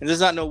 And there's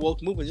not no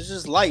woke movement. It's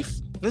just life.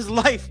 This is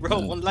life, bro.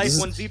 One life,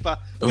 one Zipa.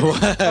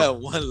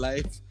 One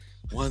life,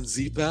 one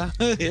Zipa.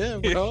 Yeah,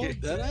 bro.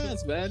 That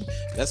ass, man.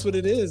 That's what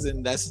it is,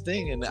 and that's the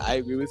thing. And I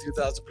agree with you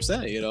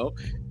 1,000%.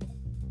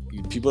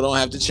 People don't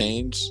have to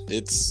change.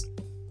 It's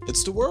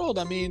the world.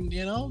 I mean,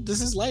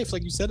 this is life.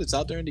 Like you said, it's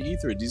out there in the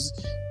ether.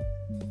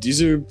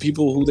 These are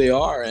people who they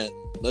are, and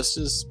let's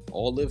just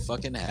all live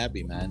fucking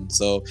happy, man.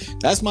 So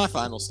that's my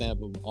final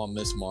stamp on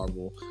Miss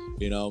Marvel.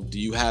 Do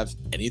you have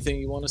anything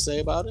you want to say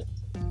about it?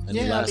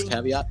 Any last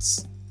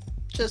caveats?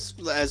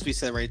 Just as we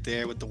said right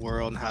there with the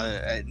world and how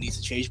it needs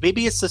to change.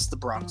 Maybe it's just the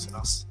Bronx in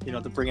us,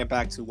 to bring it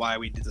back to why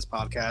we did this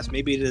podcast.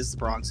 Maybe it is the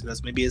Bronx in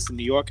us. Maybe it's the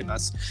New York in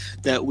us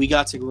that we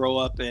got to grow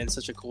up in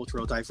such a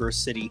cultural diverse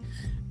city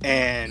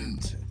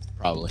and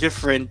probably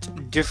different.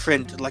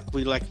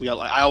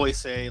 I always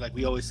say,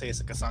 we always say,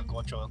 it's like a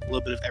sancocho, a little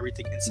bit of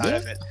everything inside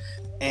of it.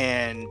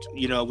 And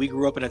we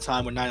grew up in a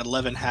time when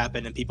 9/11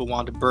 happened and people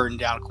wanted to burn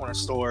down corner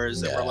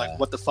stores and we're like,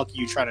 what the fuck are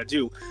you trying to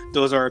do?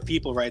 Those are our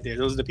people right there.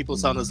 Those are the people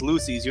selling us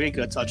Lucy's. You ain't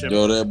gonna touch them.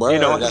 Yo, that bird, you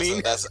know what I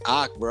mean? That's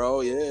Ak,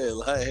 bro. Yeah,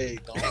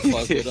 like, don't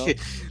fuck with him.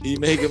 He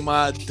making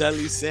my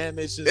deli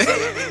sandwich and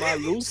selling me my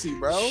Lucy,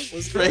 bro.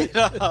 What's straight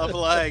up?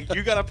 Like,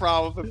 you got a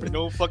problem with it for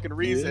no fucking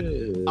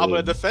reason. Yeah. I'm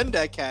gonna defend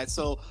that cat.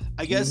 So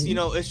I guess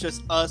it's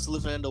just us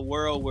living in the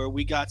world where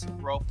we got to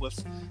grow up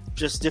with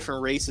just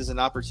different races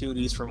and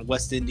opportunities, from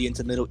West Indian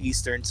to Middle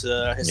Eastern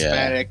to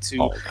Hispanic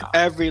to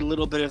every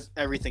little bit of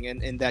everything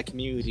in that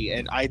community.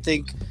 And I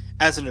think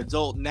as an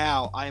adult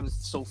now, I am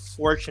so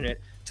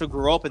fortunate to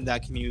grow up in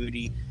that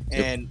community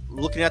and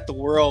looking at the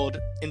world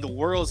in the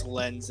world's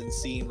lens and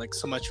seeing like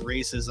so much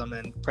racism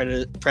and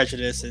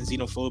prejudice and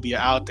xenophobia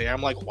out there.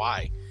 I'm like,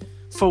 why?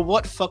 For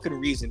what fucking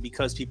reason?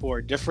 Because people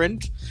are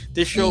different.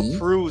 This show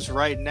proves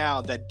right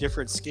now that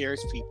different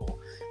scares people.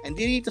 And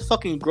they need to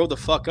fucking grow the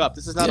fuck up.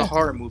 This is not a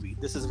horror movie.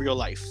 This is real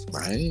life.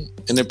 Right.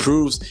 And it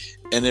proves,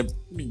 and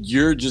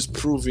you're just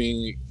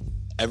proving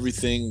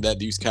everything that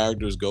these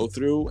characters go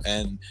through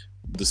and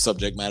the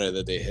subject matter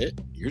that they hit.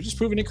 You're just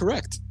proving it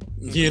correct.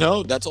 You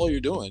know, that's all you're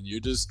doing. You're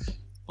just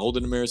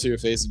holding the mirror to your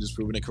face and just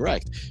proving it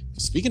correct.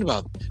 Speaking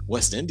about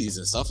West Indies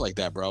and stuff like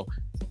that, bro,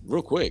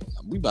 real quick,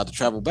 we about to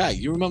travel back.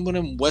 You remember when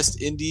them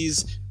West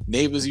Indies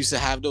neighbors used to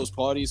have those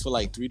parties for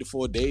like 3 to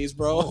 4 days,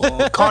 bro?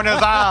 Oh,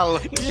 Carnival!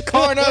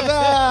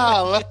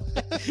 Carnival!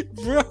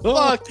 Bro,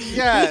 fuck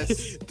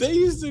yes! They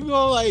used to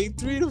go like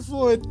 3 to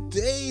 4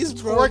 days,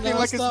 bro. Working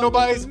like it's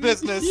nobody's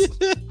business.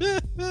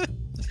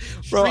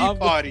 Bro,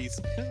 parties.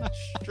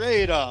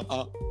 Straight up.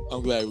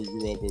 I'm glad we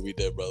grew up when we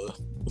did, brother.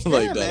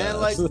 Like man,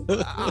 like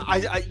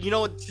I you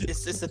know,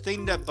 it's the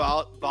thing that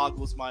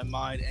boggles my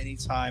mind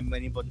anytime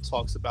anybody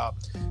talks about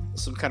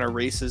some kind of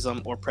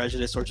racism or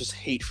prejudice or just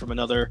hate from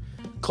another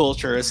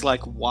culture. It's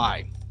like,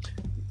 why?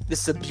 This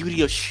is the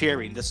beauty of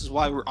sharing. This is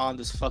why we're on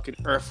this fucking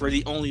earth. We're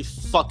the only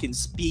fucking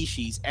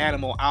species,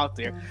 animal out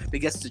there that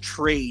gets to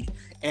trade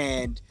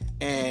and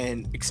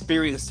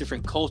experience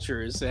different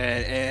cultures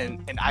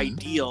and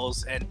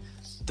ideals. And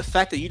the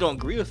fact that you don't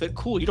agree with it,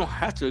 cool. You don't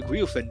have to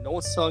agree with it. No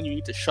one's telling you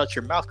need to shut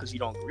your mouth because you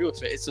don't agree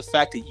with it. It's the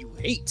fact that you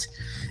hate.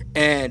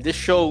 And this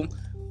show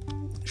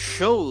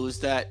shows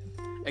that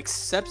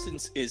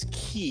acceptance is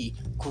key,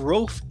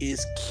 growth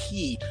is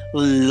key,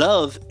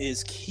 love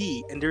is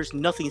key, and there's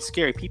nothing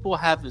scary. People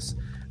have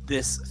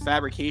this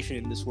fabrication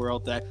in this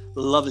world that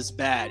love is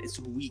bad, it's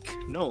weak.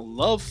 No,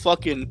 love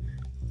fucking,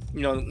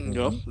 you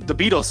know, the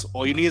Beatles,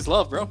 all you need is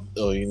love, bro.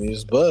 All you need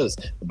is buzz.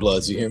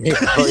 Bloods, you hear me?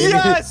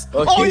 Yes!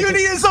 All you need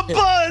is a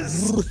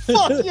buzz!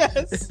 Fuck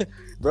yes!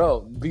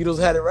 Bro, Beatles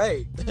had it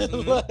right.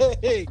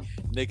 Like,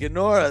 Nick and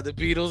Nora, the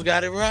Beatles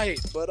got it right.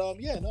 But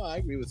yeah, no, I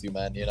agree with you,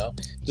 man. You know,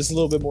 just a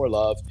little bit more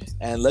love,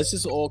 and let's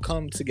just all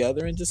come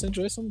together and just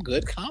enjoy some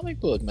good comic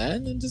book,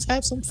 man, and just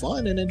have some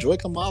fun and enjoy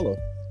Kamala.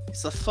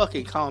 It's a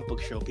fucking comic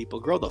book show, people.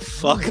 Grow the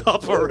fuck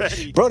up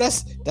already, bro.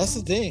 That's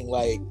the thing.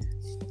 Like,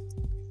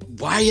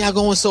 why are y'all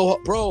going so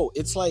hard? Bro,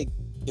 it's like,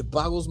 it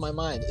boggles my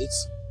mind.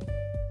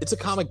 It's a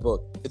comic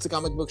book. It's a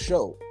comic book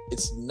show.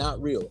 It's not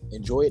real.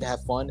 Enjoy it,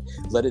 have fun.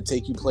 Let it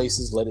take you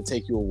places. Let it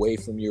take you away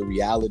from your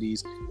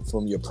realities,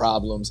 from your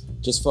problems.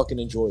 Just fucking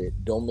enjoy it.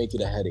 Don't make it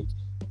a headache.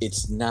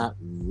 It's not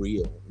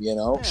real, you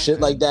know? Yeah.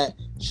 Shit like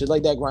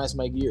that grinds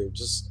my gear.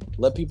 Just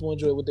let people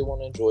enjoy what they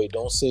want to enjoy.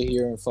 Don't sit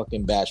here and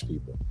fucking bash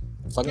people.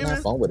 Fucking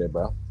have fun with it,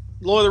 bro.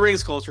 Lord of the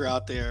Rings culture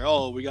out there.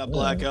 Oh, we got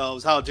black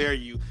elves. How dare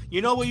you?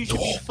 You know what you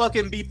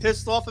should be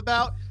pissed off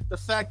about? The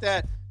fact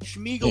that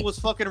Schmeagol was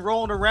fucking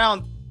rolling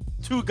around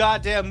 2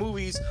 goddamn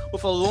movies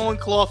with a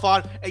loincloth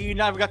on, and you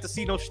never got to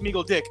see no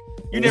Schmeagol dick.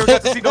 You never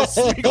got to see no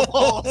Schmeagol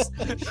balls.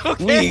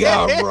 Okay?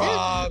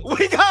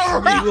 We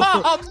got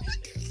robbed.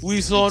 We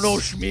saw no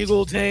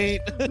Schmeagol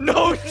taint.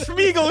 No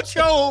Schmeagol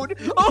chode.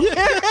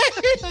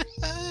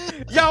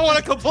 Okay. Y'all want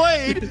to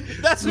complain?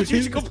 That's what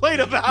you should complain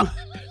about.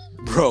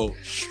 Bro,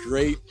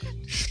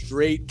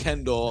 straight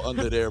Kendall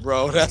under there,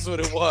 bro. That's what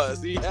it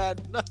was. He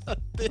had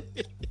nothing.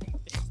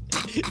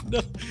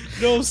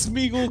 No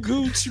Smeagol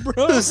gooch,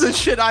 bro. This is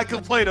shit I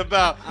complain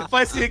about. If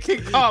I see a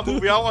King Kong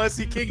movie, I want to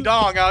see King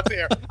Dong out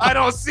there. I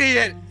don't see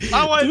it.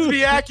 I want it to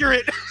be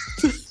accurate.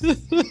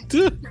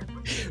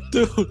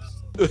 Dude,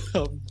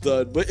 I'm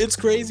done. But it's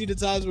crazy the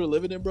times we're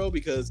living in, bro,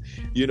 because,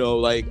 you know,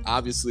 like,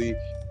 obviously,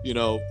 you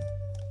know,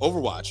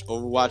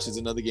 Overwatch is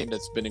another game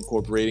that's been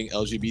incorporating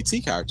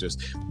LGBT characters.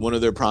 One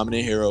of their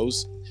prominent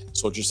heroes,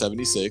 Soldier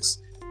 76,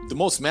 the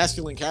most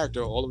masculine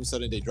character, all of a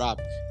sudden they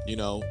drop, you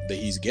know, that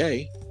he's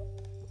gay.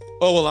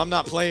 Oh, well, I'm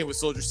not playing with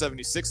Soldier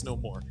 76 no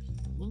more.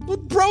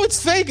 But bro,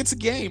 it's fake. It's a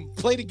game.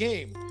 Play the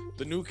game.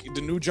 The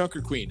new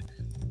Junker Queen.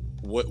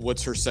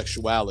 What's her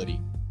sexuality?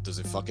 Does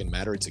it fucking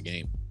matter? It's a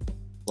game.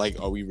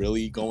 Like, are we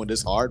really going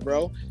this hard,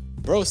 bro?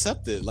 Bro,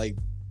 accept it. Like,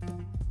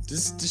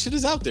 this shit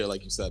is out there,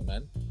 like you said,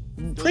 man.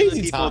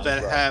 Crazy people times,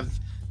 that have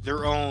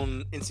their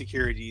own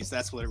insecurities.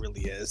 That's what it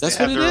really is. That's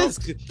what it is.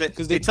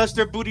 Because they touched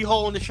their booty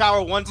hole in the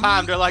shower one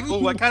time. They're like,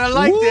 "Oh, I kind of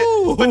liked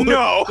it," but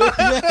no.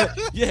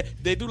 yeah,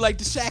 they do like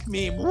the Shaq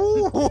meme.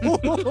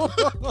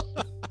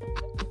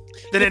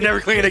 Then they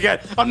never clean it again.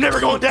 I'm never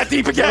going that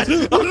deep again.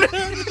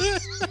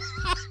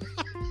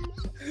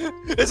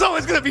 It's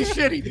always gonna be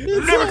shitty.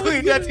 I'm never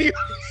clean that deep.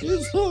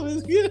 It's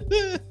always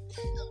good.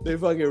 They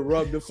fucking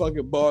rub the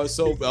fucking bar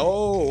soap.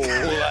 Oh,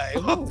 like,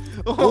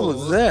 what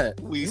was that?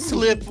 We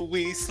slip,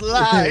 we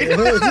slide.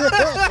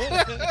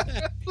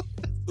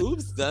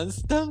 Oops, done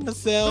stung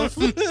myself.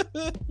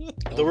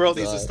 The world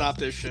needs to stop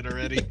this shit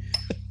already.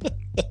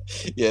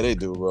 Yeah, they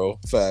do, bro.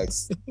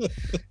 Facts.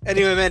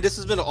 Anyway, man, this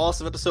has been an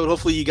awesome episode.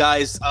 Hopefully you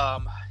guys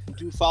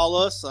do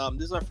follow us.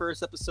 This is our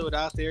first episode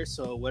out there,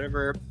 so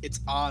whatever it's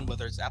on,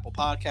 whether it's Apple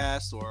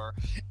Podcasts or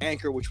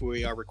Anchor, which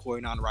we are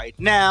recording on right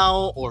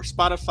now, or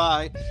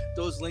Spotify,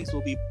 those links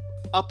will be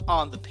up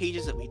on the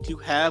pages that we do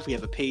have. We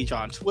have a page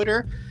on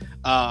Twitter.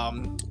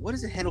 What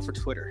is the handle for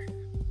Twitter?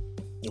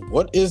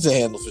 What is the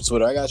handle for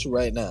Twitter? I got you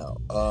right now.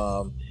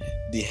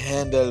 The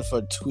handle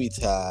for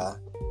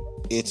Twitter,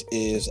 it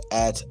is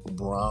at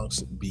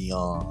Bronx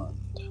Beyond.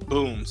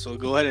 Boom. So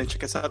go ahead and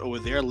check us out over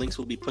there. Links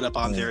will be put up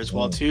on there as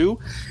well too.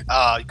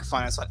 You can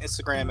find us on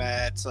Instagram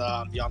at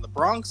Beyond the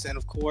Bronx, and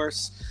of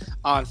course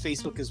on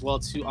Facebook as well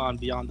too, on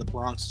Beyond the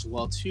Bronx as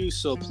well too.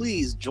 So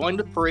please join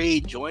the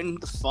parade, join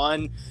the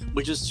fun.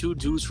 We're just two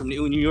dudes from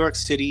New York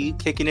City,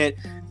 kicking it,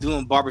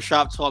 doing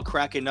barbershop talk,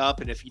 cracking up.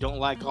 And if you don't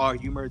like our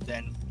humor,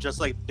 then just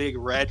like Big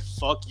Red,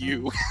 fuck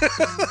you.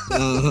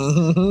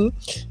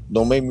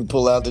 Don't make me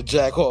pull out the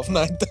Jack off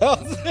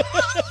 9000.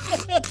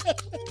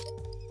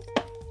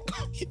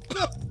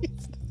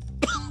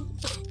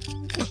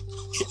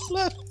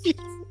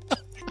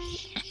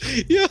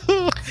 Yo,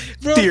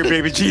 bro. Dear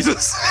baby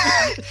Jesus.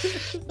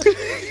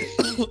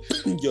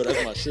 Yo,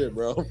 that's my shit,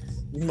 bro.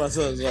 My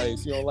son's like,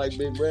 if you don't like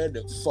Big Red,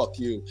 then fuck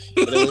you.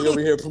 But then we over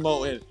here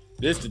promoting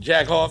this the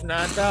Jack off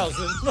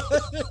 9000.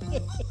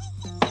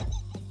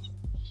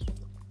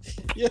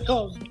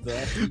 Yo,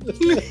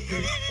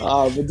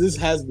 but this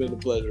has been a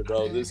pleasure,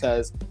 bro. This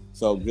has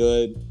felt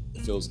good.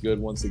 It feels good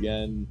once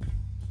again.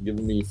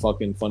 Giving me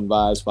fucking fun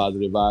vibes,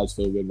 positive vibes,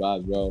 feel good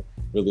vibes, bro.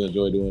 Really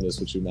enjoy doing this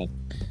with you, man.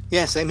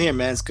 Yeah, same here,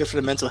 man. It's good for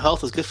the mental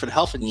health. It's good for the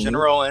health in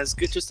general. And it's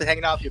good just to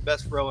hang out with your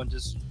best bro and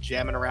just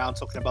jamming around,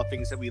 talking about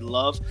things that we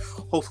love.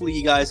 Hopefully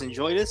you guys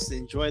enjoy this.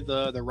 Enjoy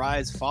the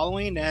rides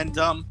following. And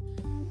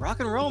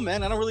rock and roll,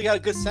 man. I don't really got a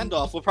good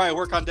send-off. We'll probably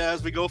work on that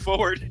as we go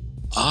forward.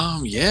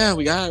 Yeah,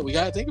 we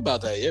gotta think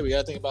about that. Yeah, we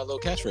gotta think about a little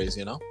catchphrase,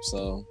 you know?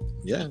 So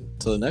yeah,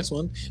 till the next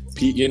one.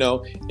 Pete, you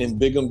know, in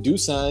Bigum do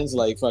signs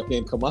like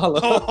fucking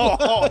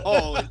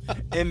Kamala.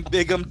 In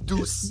Bigum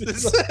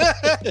deuces.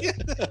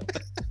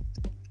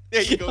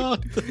 There you go.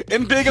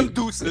 In Bigum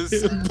deuces.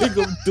 In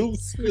Bigum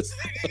deuces.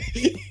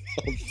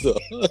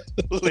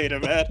 Later,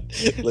 man.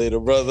 Later,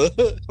 brother.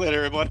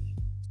 Later, everyone.